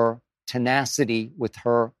with her tenacity, with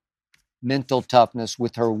her mental toughness,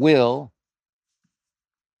 with her will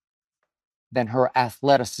than her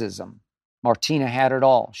athleticism. Martina had it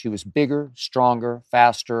all. She was bigger, stronger,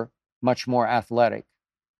 faster, much more athletic.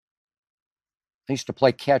 I used to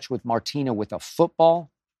play catch with Martina with a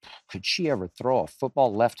football. Could she ever throw a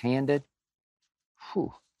football left-handed?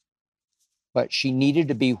 Whew. But she needed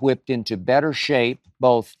to be whipped into better shape,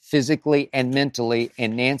 both physically and mentally,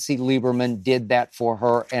 and Nancy Lieberman did that for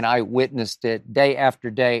her, and I witnessed it day after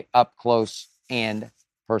day, up close and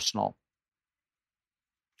personal.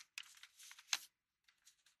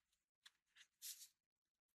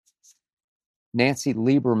 Nancy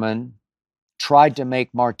Lieberman tried to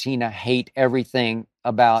make Martina hate everything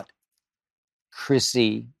about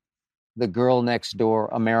Chrissy, the girl next door,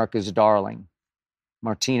 America's darling.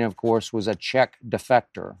 Martina, of course, was a Czech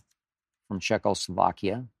defector from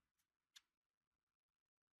Czechoslovakia.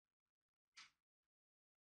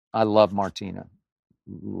 I love Martina.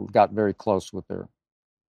 Got very close with her.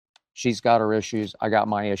 She's got her issues. I got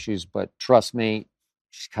my issues, but trust me,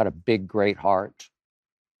 she's got a big, great heart.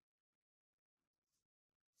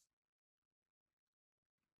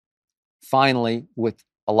 Finally, with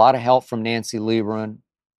a lot of help from Nancy Lieberman,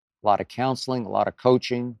 a lot of counseling, a lot of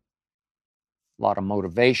coaching, a lot of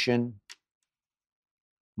motivation,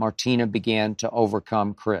 Martina began to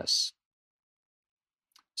overcome Chris.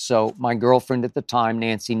 So my girlfriend at the time,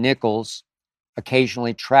 Nancy Nichols,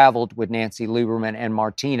 occasionally traveled with Nancy Lieberman and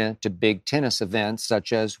Martina to big tennis events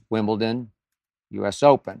such as Wimbledon, US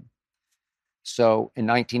Open. So in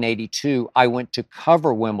 1982, I went to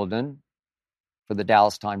cover Wimbledon for the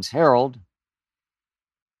Dallas Times-Herald.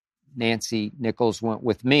 Nancy Nichols went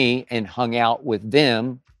with me and hung out with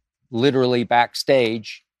them, literally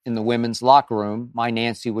backstage in the women's locker room. My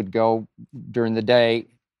Nancy would go during the day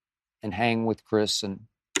and hang with Chris and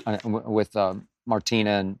with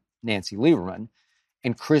Martina and Nancy Lieberman.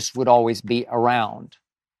 And Chris would always be around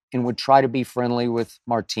and would try to be friendly with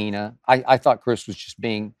Martina. I thought Chris was just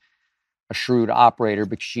being a shrewd operator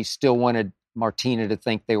because she still wanted Martina to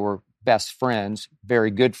think they were best friends, very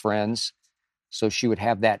good friends. So she would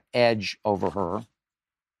have that edge over her.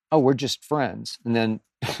 Oh, we're just friends. And then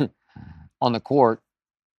on the court,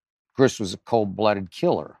 Chris was a cold-blooded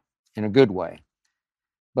killer in a good way.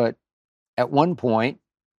 But at one point,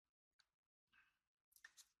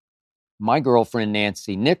 my girlfriend,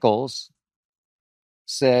 Nancy Nichols,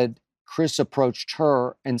 said Chris approached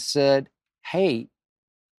her and said, "Hey,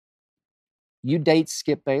 you date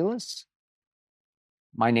Skip Bayless?"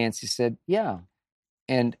 My Nancy said, "Yeah."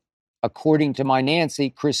 And according to my Nancy,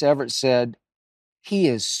 Chris Evert said, "He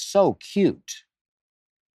is so cute."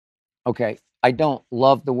 Okay, I don't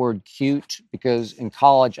love the word cute because in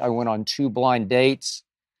college I went on 2 blind dates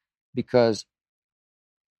because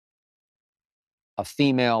a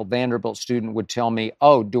female Vanderbilt student would tell me,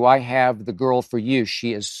 "Oh, do I have the girl for you?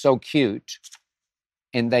 She is so cute."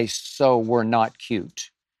 And they so were not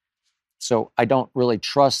cute. So I don't really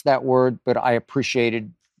trust that word, but I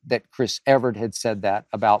appreciated that Chris Evert had said that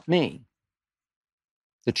about me.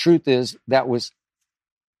 The truth is that was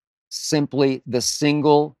simply the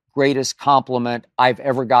single greatest compliment I've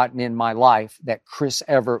ever gotten in my life, that Chris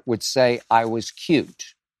Evert would say I was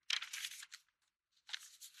cute.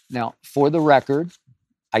 Now, for the record,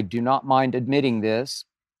 I do not mind admitting this.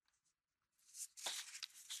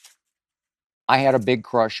 I had a big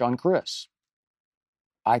crush on Chris.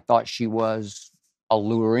 I thought she was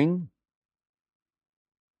alluring.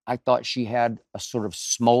 I thought she had a sort of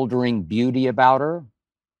smoldering beauty about her,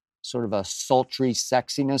 sort of a sultry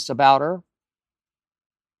sexiness about her.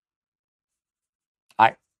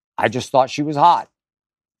 I just thought she was hot.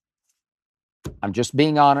 I'm just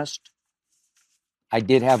being honest. I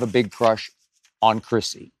did have a big crush on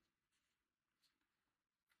Chrissy.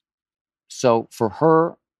 So for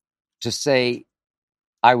her to say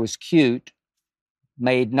I was cute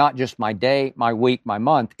made not just my day, my week, my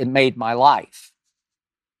month, it made my life.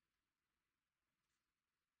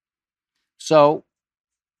 So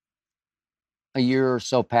a year or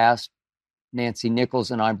so passed, Nancy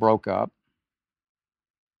Nichols and I broke up.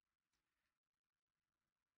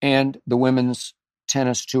 And the women's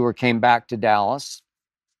tennis tour came back to Dallas.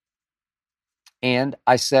 And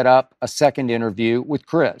I set up a second interview with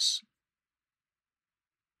Chris.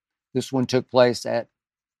 This one took place at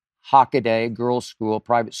Hockaday Girls School,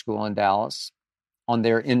 private school in Dallas, on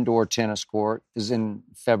their indoor tennis court. It was in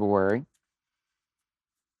February.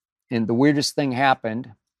 And the weirdest thing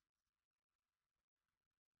happened.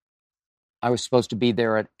 I was supposed to be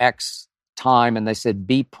there at X time, and they said,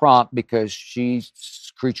 be prompt because she's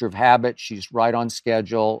a creature of habit. She's right on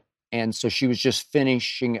schedule. And so she was just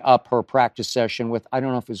finishing up her practice session with, I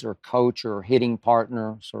don't know if it was her coach or her hitting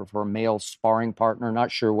partner, sort of her male sparring partner, not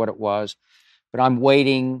sure what it was. But I'm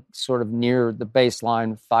waiting sort of near the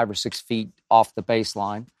baseline, 5 or 6 feet off the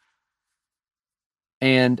baseline.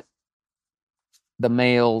 And the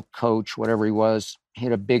male coach, whatever he was,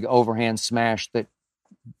 hit a big overhand smash that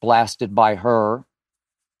blasted by her.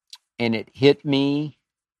 And it hit me.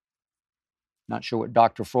 Not sure what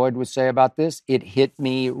Dr. Freud would say about this. It hit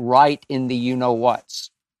me right in the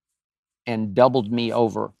you-know-whats and doubled me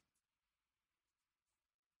over.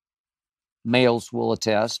 Males will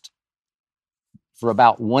attest. For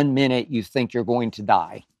about 1 minute, you think you're going to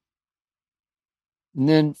die. And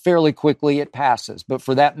then fairly quickly it passes. But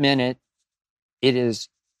for that minute, it is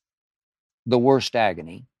the worst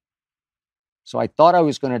agony. So I thought I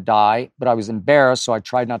was going to die, but I was embarrassed, so I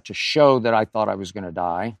tried not to show that I thought I was going to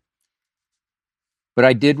die. But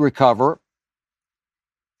I did recover,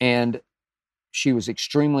 and she was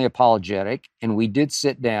extremely apologetic, and we did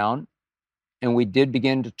sit down, and we did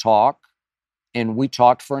begin to talk, and we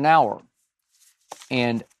talked for an hour.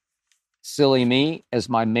 And silly me, as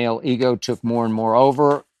my male ego took more and more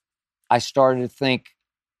over, I started to think,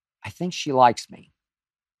 I think she likes me.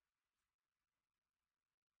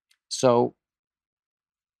 So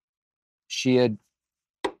she had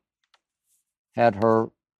her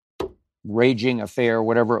raging affair,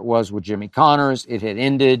 whatever it was, with Jimmy Connors. It had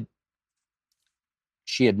ended.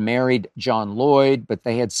 She had married John Lloyd, but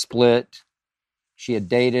they had split. She had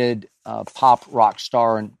dated a pop rock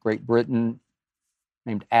star in Great Britain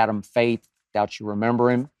named Adam Faith. Doubt you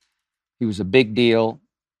remember him. He was a big deal,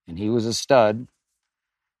 and he was a stud.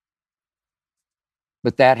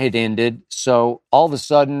 But that had ended. So all of a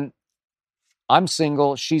sudden, I'm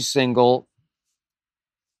single, she's single.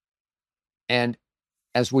 And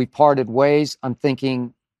as we parted ways, I'm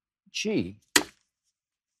thinking, gee,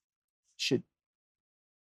 should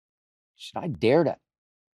I dare to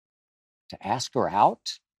ask her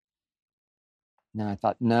out? And then I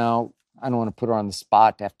thought, no, I don't want to put her on the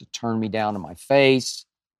spot to have to turn me down to my face.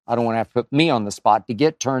 I don't want to have to put me on the spot to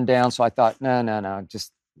get turned down. So I thought, no,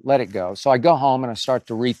 just let it go. So I go home and I start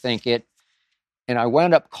to rethink it. And I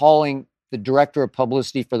wound up calling the director of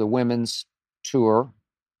publicity for the women's tour,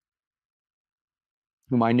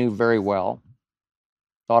 whom I knew very well,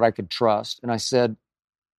 thought I could trust. And I said,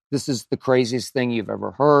 this is the craziest thing you've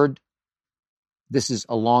ever heard. This is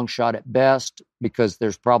a long shot at best because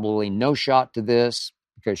there's probably no shot to this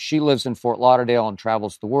because she lives in Fort Lauderdale and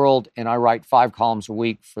travels the world. And I write 5 columns a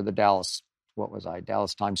week for the Dallas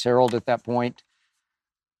Times-Herald at that point.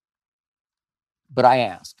 But I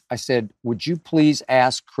asked, I said, would you please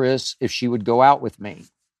ask Chris if she would go out with me?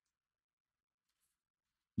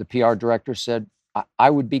 The PR director said, I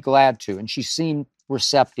would be glad to. And she seemed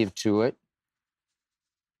receptive to it.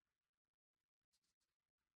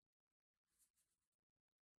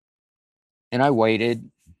 And I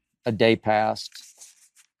waited. A day passed.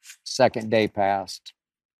 Second day passed.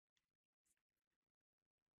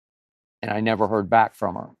 And I never heard back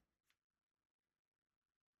from her.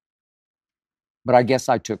 But I guess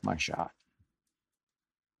I took my shot.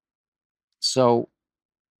 So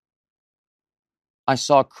I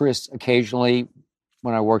saw Chris occasionally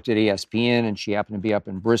when I worked at ESPN, and she happened to be up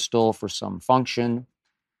in Bristol for some function.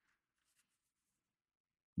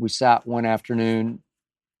 We sat one afternoon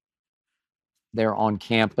there on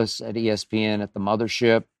campus at ESPN at the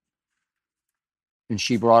mothership, and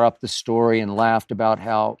she brought up the story and laughed about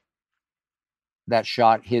how that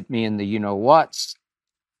shot hit me in the you-know-whats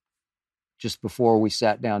just before we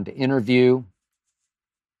sat down to interview.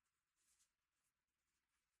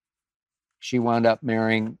 She wound up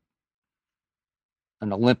marrying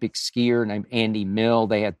an Olympic skier named Andy Mill.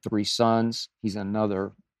 They had 3 sons. He's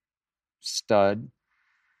another stud.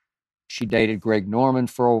 She dated Greg Norman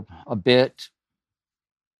for a bit.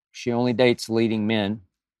 She only dates leading men.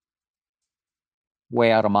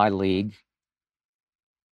 Way out of my league.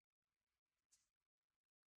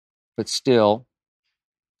 But still,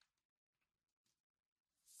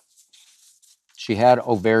 she had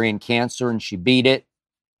ovarian cancer and she beat it.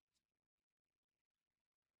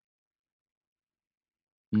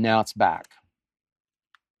 Now it's back.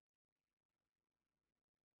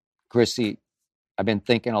 Chrissy, I've been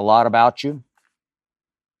thinking a lot about you.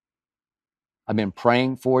 I've been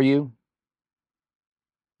praying for you.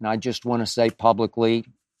 And I just want to say publicly,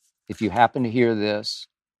 if you happen to hear this,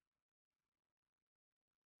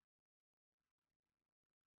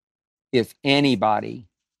 if anybody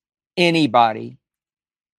anybody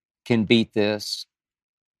can beat this.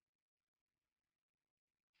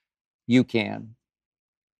 You can.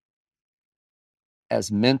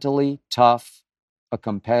 As mentally tough a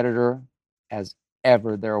competitor as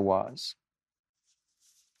ever there was.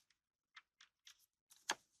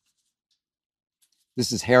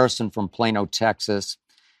 This is Harrison from Plano, Texas.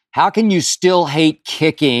 How can you still hate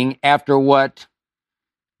kicking after what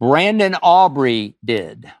Brandon Aubrey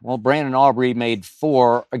did? Well, Brandon Aubrey made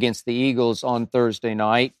 4 against the Eagles on Thursday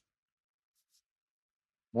night.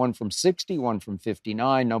 1 from 60, 1 from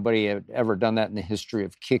 59. Nobody had ever done that in the history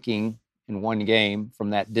of kicking in one game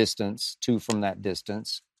from that distance, 2 from that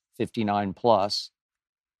distance, 59 plus.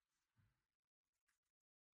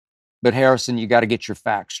 But Harrison, you got to get your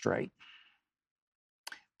facts straight.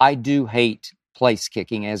 I do hate place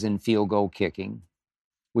kicking, as in field goal kicking,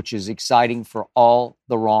 which is exciting for all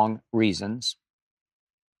the wrong reasons.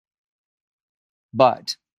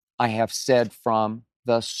 But I have said from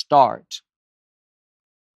the start,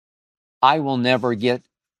 I will never get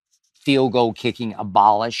field goal kicking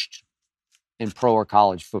abolished in pro or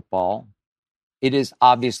college football. It is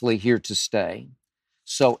obviously here to stay.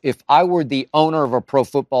 So if I were the owner of a pro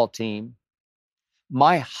football team,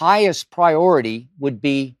 my highest priority would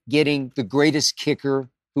be getting the greatest kicker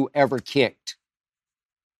who ever kicked.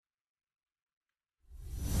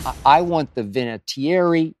 I want the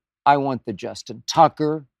Vinatieri. I want the Justin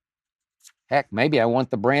Tucker. Heck, maybe I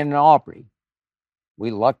want the Brandon Aubrey. We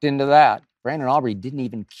lucked into that. Brandon Aubrey didn't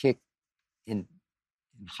even kick in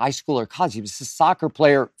high school or college. He was a soccer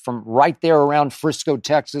player from right there around Frisco,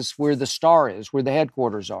 Texas, where the Star is, where the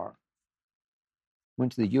headquarters are.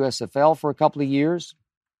 Went to the USFL for a couple of years,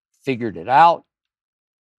 figured it out.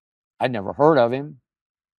 I'd never heard of him.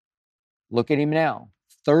 Look at him now.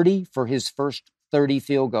 30 for his first 30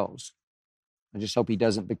 field goals. I just hope he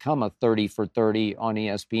doesn't become a 30 for 30 on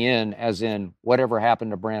ESPN, as in whatever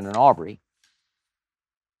happened to Brandon Aubrey.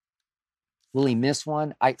 Will he miss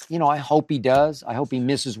one? I hope he does. I hope he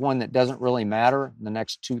misses one that doesn't really matter in the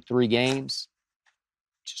next 2-3 games.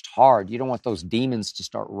 Just hard. You don't want those demons to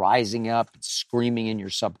start rising up and screaming in your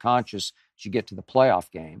subconscious as you get to the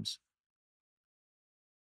playoff games.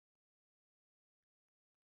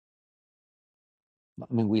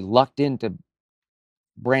 I mean, we lucked into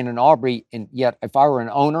Brandon Aubrey, and yet if I were an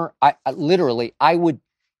owner, I would,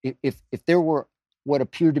 if there were what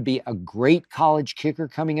appeared to be a great college kicker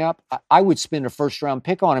coming up, I would spend a first-round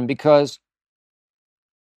pick on him because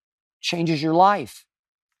it changes your life.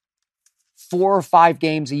 4 or 5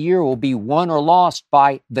 games a year will be won or lost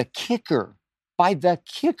by the kicker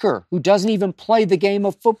who doesn't even play the game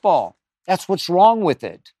of football. That's what's wrong with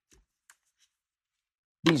it.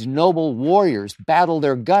 These noble warriors battle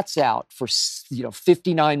their guts out for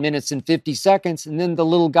 59 minutes and 50 seconds, and then the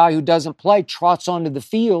little guy who doesn't play trots onto the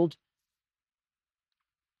field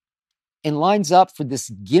and lines up for this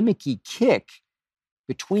gimmicky kick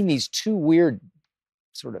between these 2 weird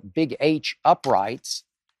sort of big H uprights,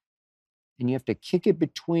 and you have to kick it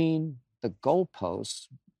between the goalposts.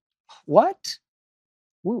 What?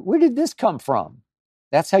 Where did this come from?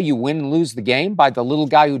 That's how you win and lose the game? By the little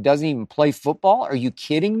guy who doesn't even play football? Are you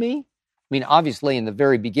kidding me? I mean, obviously, in the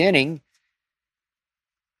very beginning,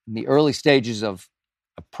 in the early stages of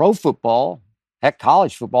pro football, heck,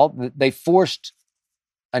 college football, they forced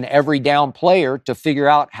an every down player to figure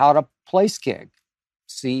out how to place kick.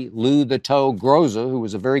 See Lou the Toe Groza, who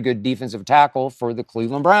was a very good defensive tackle for the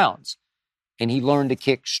Cleveland Browns. And he learned to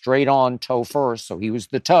kick straight on toe first, so he was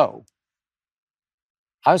the toe.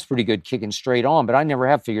 I was pretty good kicking straight on, but I never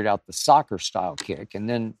have figured out the soccer style kick. And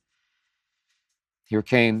then here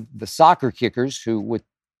came the soccer kickers who, with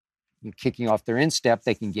kicking off their instep,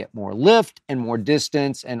 they can get more lift and more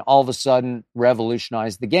distance, and all of a sudden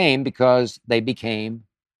revolutionize the game because they became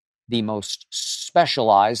the most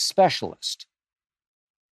specialized specialist.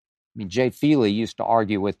 I mean, Jay Feely used to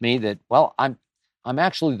argue with me that, well, I'm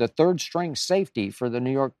actually the 3rd string safety for the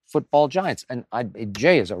New York Football Giants. And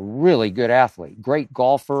Jay is a really good athlete, great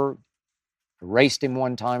golfer. I raced him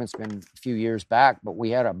one time. It's been a few years back, but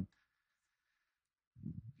we had a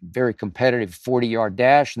very competitive 40-yard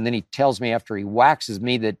dash. And then he tells me after he waxes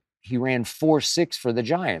me that he ran 4.6 for the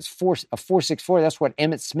Giants. A 4.64, that's what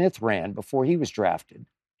Emmitt Smith ran before he was drafted.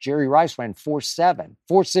 Jerry Rice ran 4.7.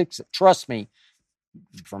 4.6, trust me,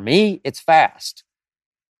 for me, it's fast.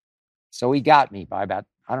 So he got me by about,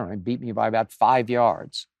 beat me by about 5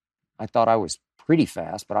 yards. I thought I was pretty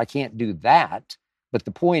fast, but I can't do that. But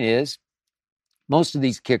the point is, most of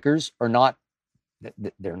these kickers are not,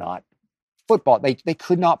 they're not football. They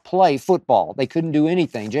could not play football. They couldn't do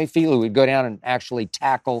anything. Jay Feely would go down and actually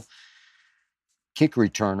tackle kick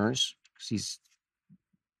returners. He's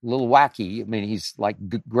a little wacky. I mean, he's like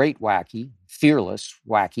great wacky, fearless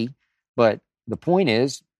wacky. But the point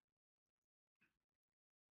is,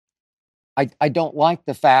 I don't like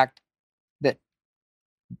the fact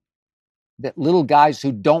that little guys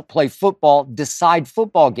who don't play football decide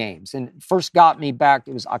football games. And it first got me back,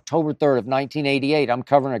 it was October 3rd of 1988. I'm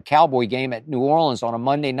covering a Cowboy game at New Orleans on a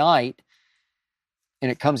Monday night. And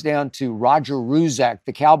it comes down to Roger Ruzak,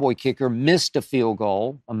 the Cowboy kicker, missed a field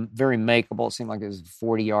goal, very makeable. It seemed like it was a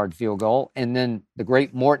 40-yard field goal. And then the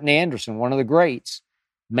great Morton Anderson, one of the greats,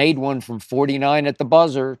 made one from 49 at the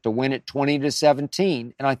buzzer to win it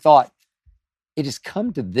 20-17. And I thought, it has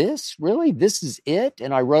come to this? Really? This is it?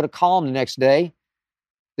 And I wrote a column the next day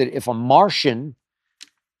that if a Martian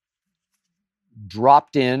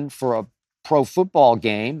dropped in for a pro football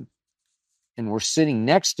game and were sitting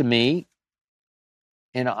next to me,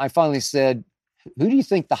 and I finally said, who do you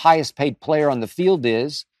think the highest paid player on the field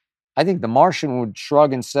is? I think the Martian would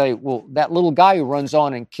shrug and say, well, that little guy who runs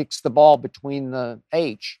on and kicks the ball between the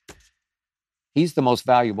H, he's the most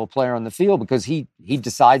valuable player on the field because he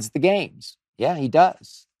decides the games. Yeah, he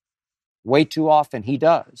does. Way too often he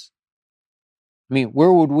does. I mean,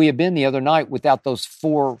 where would we have been the other night without those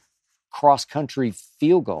 4 cross-country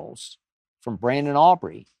field goals from Brandon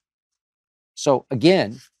Aubrey? So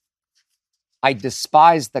again, I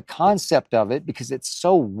despise the concept of it because it's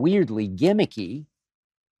so weirdly gimmicky.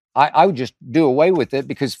 I would just do away with it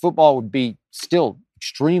because football would be still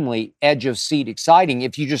extremely edge-of-seat exciting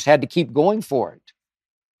if you just had to keep going for it.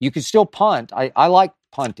 You could still punt. I like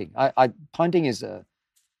punting. Punting is a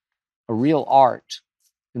real art.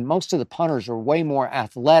 And most of the punters are way more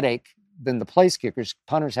athletic than the place kickers.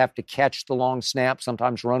 Punters have to catch the long snap,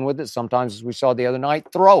 sometimes run with it, sometimes, as we saw the other night,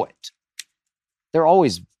 throw it. They're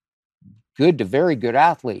always good to very good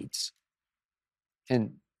athletes.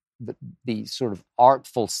 And the sort of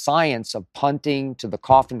artful science of punting to the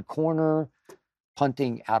coffin corner,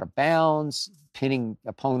 punting out of bounds, pinning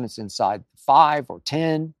opponents inside 5 or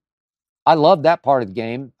 10. I love that part of the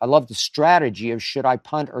game. I love the strategy of should I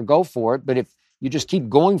punt or go for it. But if you just keep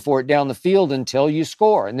going for it down the field until you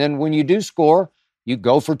score, and then when you do score, you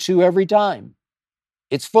go for 2 every time.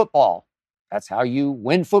 It's football. That's how you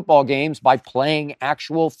win football games, by playing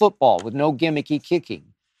actual football with no gimmicky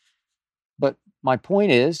kicking. But my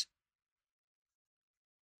point is,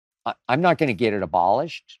 I'm not going to get it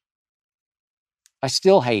abolished. I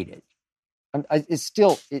still hate it.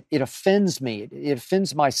 It offends me. It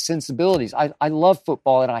offends my sensibilities. I love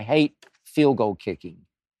football and I hate field goal kicking,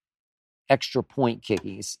 extra point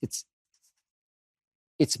kicking.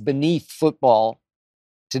 It's beneath football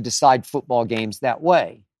to decide football games that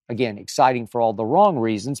way. Again, exciting for all the wrong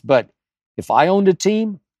reasons, but if I owned a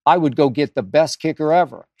team, I would go get the best kicker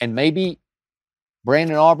ever. And maybe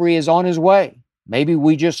Brandon Aubrey is on his way. Maybe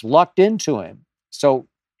we just lucked into him. So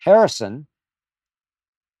Harrison,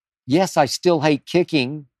 yes, I still hate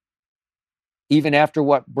kicking, even after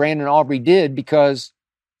what Brandon Aubrey did, because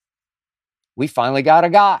we finally got a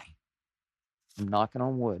guy. I'm knocking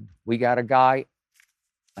on wood. We got a guy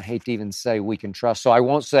I hate to even say we can trust, so I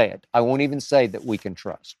won't say it. I won't even say that we can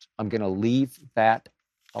trust. I'm going to leave that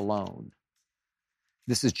alone.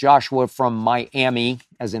 This is Joshua from Miami,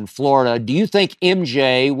 as in Florida. Do you think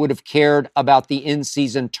MJ would have cared about the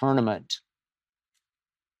in-season tournament?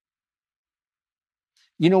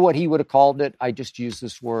 You know what he would have called it? I just used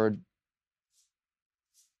this word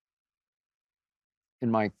in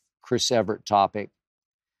my Chris Everett topic.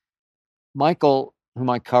 Michael, whom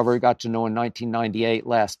I covered, got to know in 1998,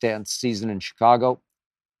 last dance season in Chicago.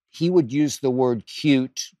 He would use the word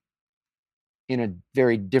cute in a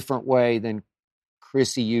very different way than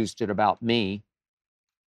Chrissy used it about me.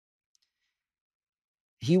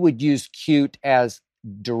 He would use cute as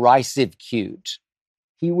derisive cute.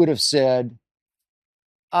 He would have said,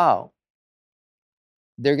 oh,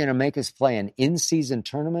 they're going to make us play an in-season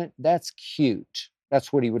tournament? That's cute.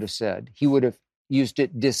 That's what he would have said. He would have used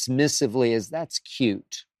it dismissively as, that's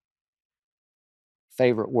cute.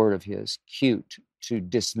 Favorite word of his, cute, to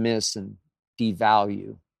dismiss and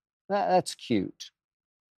devalue. That's cute.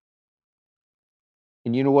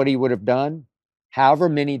 And you know what he would have done? However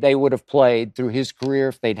many they would have played through his career,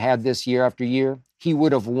 if they'd had this year after year, he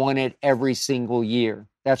would have won it every single year.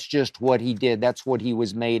 That's just what he did. That's what he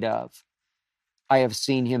was made of. I have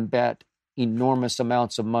seen him bet enormous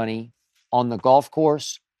amounts of money on the golf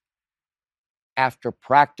course after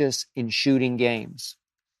practice in shooting games.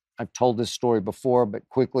 I've told this story before, but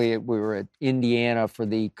quickly, we were at Indiana for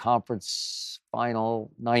the conference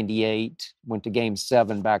final 98, went to game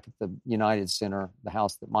 7 back at the United Center, the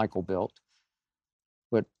house that Michael built.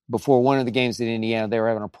 But before one of the games in Indiana, they were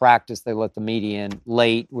having a practice. They let the media in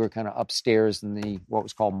late. We were kind of upstairs in the what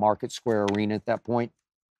was called Market Square Arena at that point.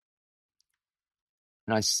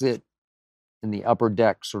 And I sit in the upper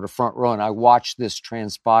deck, sort of front row, and I watch this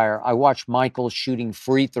transpire. I watched Michael shooting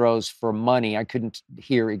free throws for money. I couldn't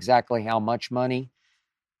hear exactly how much money.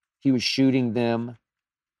 He was shooting them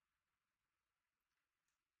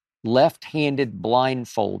left-handed,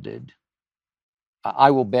 blindfolded.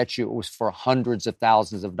 I will bet you it was for hundreds of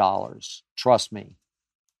thousands of dollars. Trust me.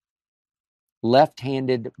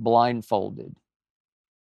 Left-handed, blindfolded.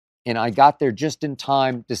 And I got there just in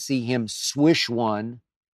time to see him swish one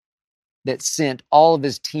that sent all of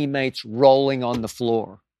his teammates rolling on the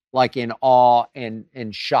floor, like in awe and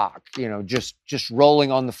shock, just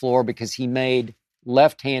rolling on the floor because he made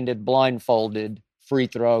left-handed, blindfolded free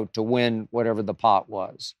throw to win whatever the pot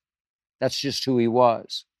was. That's just who he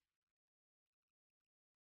was.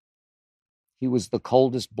 He was the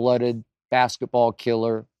coldest-blooded basketball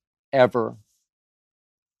killer ever.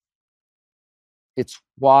 It's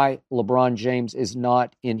why LeBron James is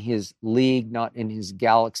not in his league, not in his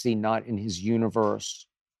galaxy, not in his universe.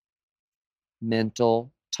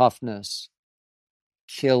 Mental toughness,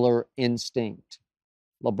 killer instinct.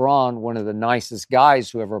 LeBron, one of the nicest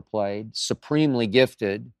guys who ever played, supremely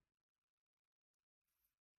gifted,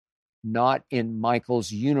 not in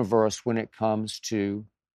Michael's universe when it comes to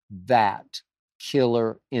that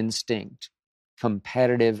killer instinct,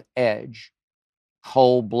 competitive edge,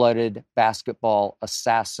 cold-blooded basketball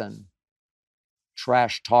assassin,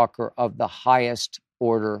 trash talker of the highest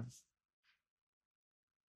order,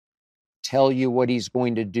 tell you what he's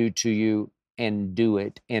going to do to you and do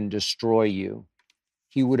it and destroy you.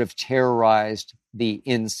 He would have terrorized the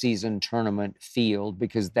in-season tournament field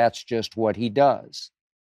because that's just what he does.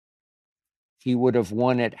 He would have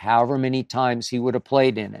won it however many times he would have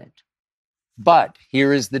played in it. But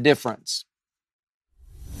here is the difference.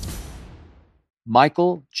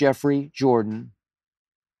 Michael Jeffrey Jordan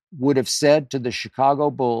would have said to the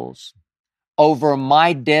Chicago Bulls, over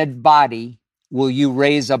my dead body, will you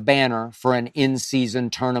raise a banner for an in-season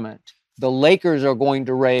tournament? The Lakers are going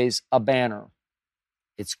to raise a banner.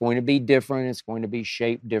 It's going to be different. It's going to be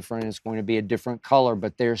shaped different. It's going to be a different color,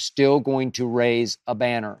 but they're still going to raise a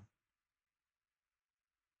banner.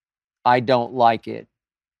 I don't like it.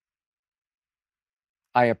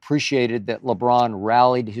 I appreciated that LeBron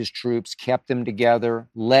rallied his troops, kept them together,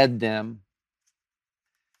 led them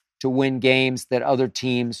to win games that other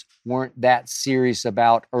teams weren't that serious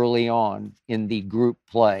about early on in the group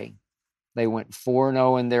play. They went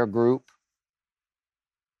 4-0 in their group.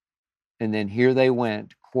 And then here they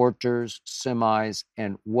went, quarters, semis,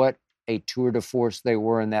 and what a tour de force they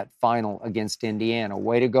were in that final against Indiana.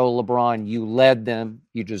 Way to go, LeBron. You led them.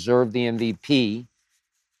 You deserve the MVP.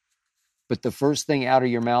 But the first thing out of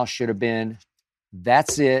your mouth should have been,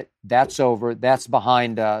 that's it. That's over. That's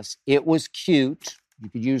behind us. It was cute. You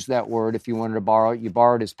could use that word if you wanted to borrow it. You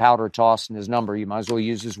borrowed his powder toss and his number. You might as well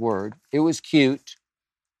use his word. It was cute.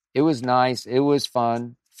 It was nice. It was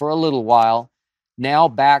fun for a little while. Now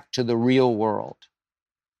back to the real world.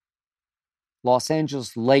 Los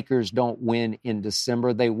Angeles Lakers don't win in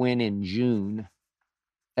December. They win in June.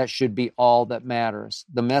 That should be all that matters.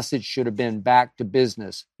 The message should have been back to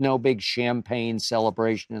business. No big champagne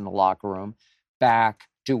celebration in the locker room. Back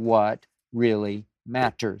to what really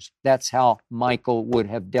matters. That's how Michael would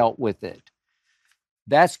have dealt with it.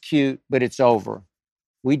 That's cute, but it's over.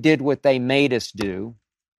 We did what they made us do.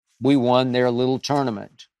 We won their little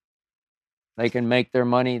tournament. They can make their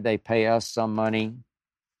money. They pay us some money.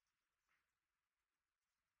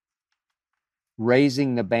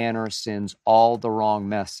 Raising the banner sends all the wrong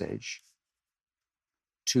message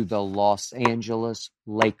to the Los Angeles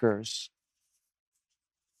Lakers.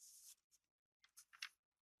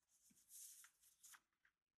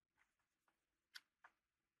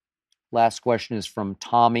 Last question is from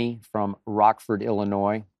Tommy from Rockford,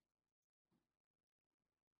 Illinois.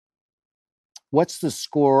 What's the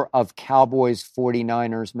score of Cowboys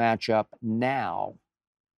 49ers matchup now?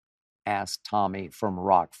 Asked Tommy from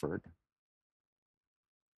Rockford.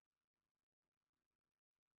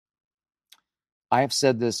 I have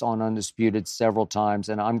said this on Undisputed several times,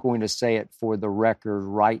 and I'm going to say it for the record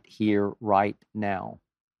right here, right now.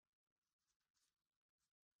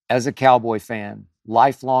 As a Cowboy fan,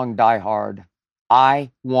 lifelong diehard,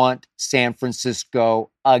 I want San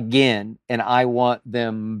Francisco again, and I want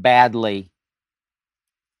them badly.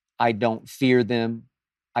 I don't fear them.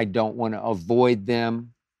 I don't want to avoid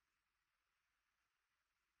them.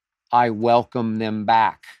 I welcome them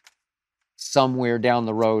back somewhere down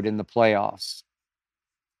the road in the playoffs.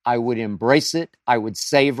 I would embrace it. I would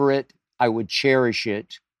savor it. I would cherish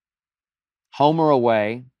it. Home or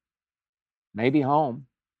away, maybe home,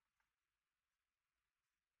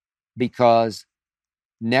 because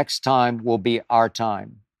next time will be our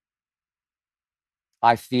time.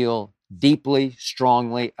 I feel deeply,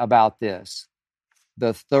 strongly about this.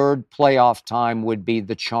 The third playoff time would be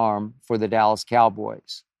the charm for the Dallas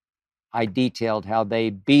Cowboys. I detailed how they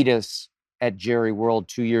beat us at Jerry World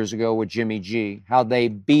 2 years ago with Jimmy G, how they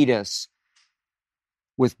beat us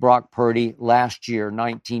with Brock Purdy last year,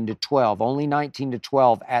 19-12, only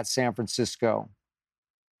 19-12 at San Francisco.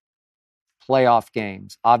 Playoff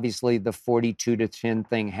games. Obviously, the 42-10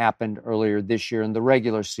 thing happened earlier this year in the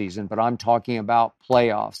regular season, but I'm talking about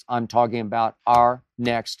playoffs. I'm talking about our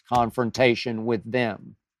next confrontation with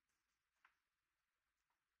them.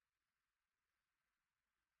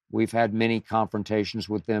 We've had many confrontations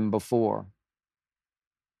with them before.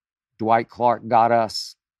 Dwight Clark got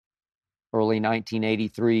us early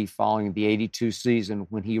 1983 following the 82 season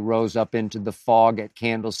when he rose up into the fog at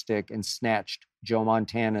Candlestick and snatched Joe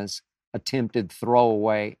Montana's attempted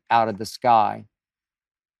throwaway out of the sky.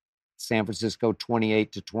 San Francisco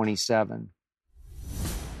 28-27.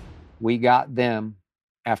 We got them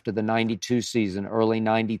after the 92 season, early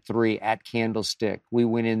 93 at Candlestick. We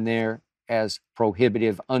went in there as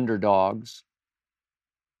prohibitive underdogs,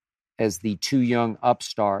 as the two young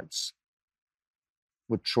upstarts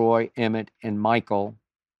with Troy, Emmett, and Michael.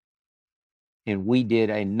 And we did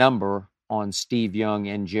a number on Steve Young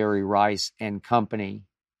and Jerry Rice and company.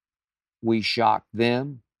 We shocked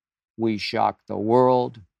them. We shocked the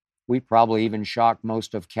world. We probably even shocked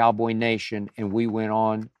most of Cowboy Nation, and we went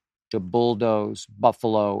on to bulldoze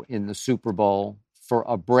Buffalo in the Super Bowl for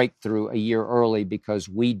a breakthrough a year early because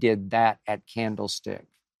we did that at Candlestick.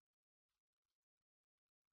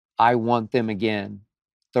 I want them again.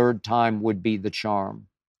 Third time would be the charm.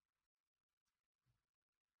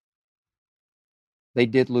 They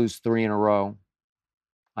did lose 3 in a row.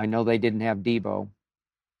 I know they didn't have Debo.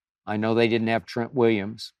 I know they didn't have Trent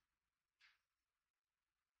Williams.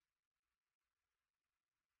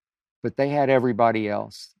 But they had everybody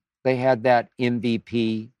else. They had that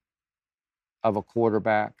MVP of a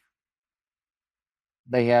quarterback.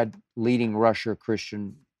 They had leading rusher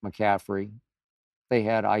Christian McCaffrey. They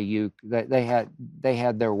had Ayuk. They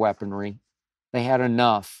had their weaponry. They had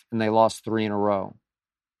enough, and they lost 3 in a row.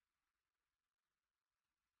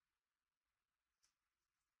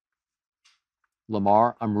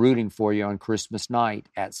 Lamar, I'm rooting for you on Christmas night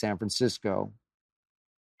at San Francisco.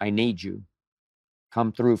 I need you.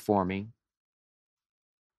 Come through for me.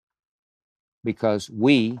 Because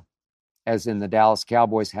we, as in the Dallas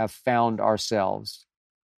Cowboys, have found ourselves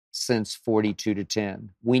since 42-10.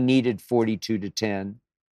 We needed 42-10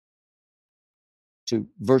 to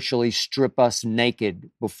virtually strip us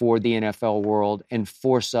naked before the NFL world and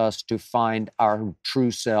force us to find our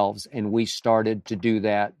true selves, and we started to do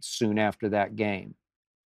that soon after that game.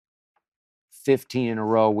 15 in a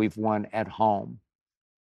row we've won at home.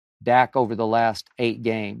 Dak over the last 8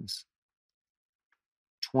 games,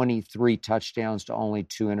 23 touchdowns to only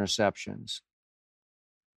 2 interceptions.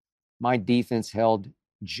 My defense held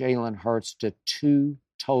Jalen Hurts to 2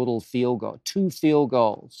 field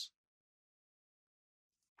goals.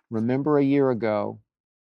 Remember a year ago,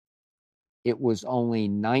 it was only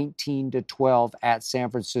 19-12 at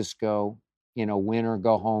San Francisco in a win or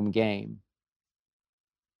go home game.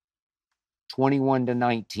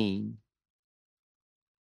 21-19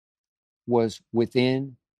 was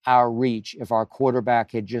within our reach if our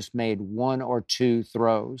quarterback had just made 1 or 2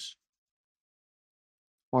 throws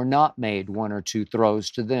or not made 1 or 2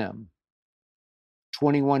 throws to them.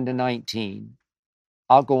 21-19.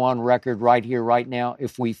 I'll go on record right here, right now.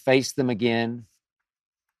 If we face them again,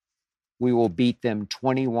 we will beat them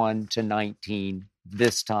 21-19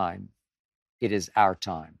 this time. It is our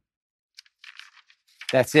time.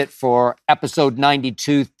 That's it for episode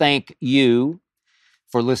 92. Thank you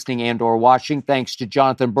for listening and or watching. Thanks to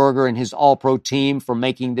Jonathan Berger and his All-Pro team for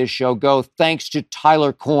making this show go. Thanks to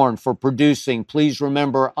Tyler Korn for producing. Please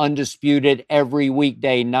remember, Undisputed every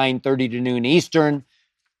weekday, 9:30 to noon Eastern.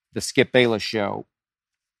 The Skip Bayless Show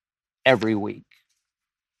every week.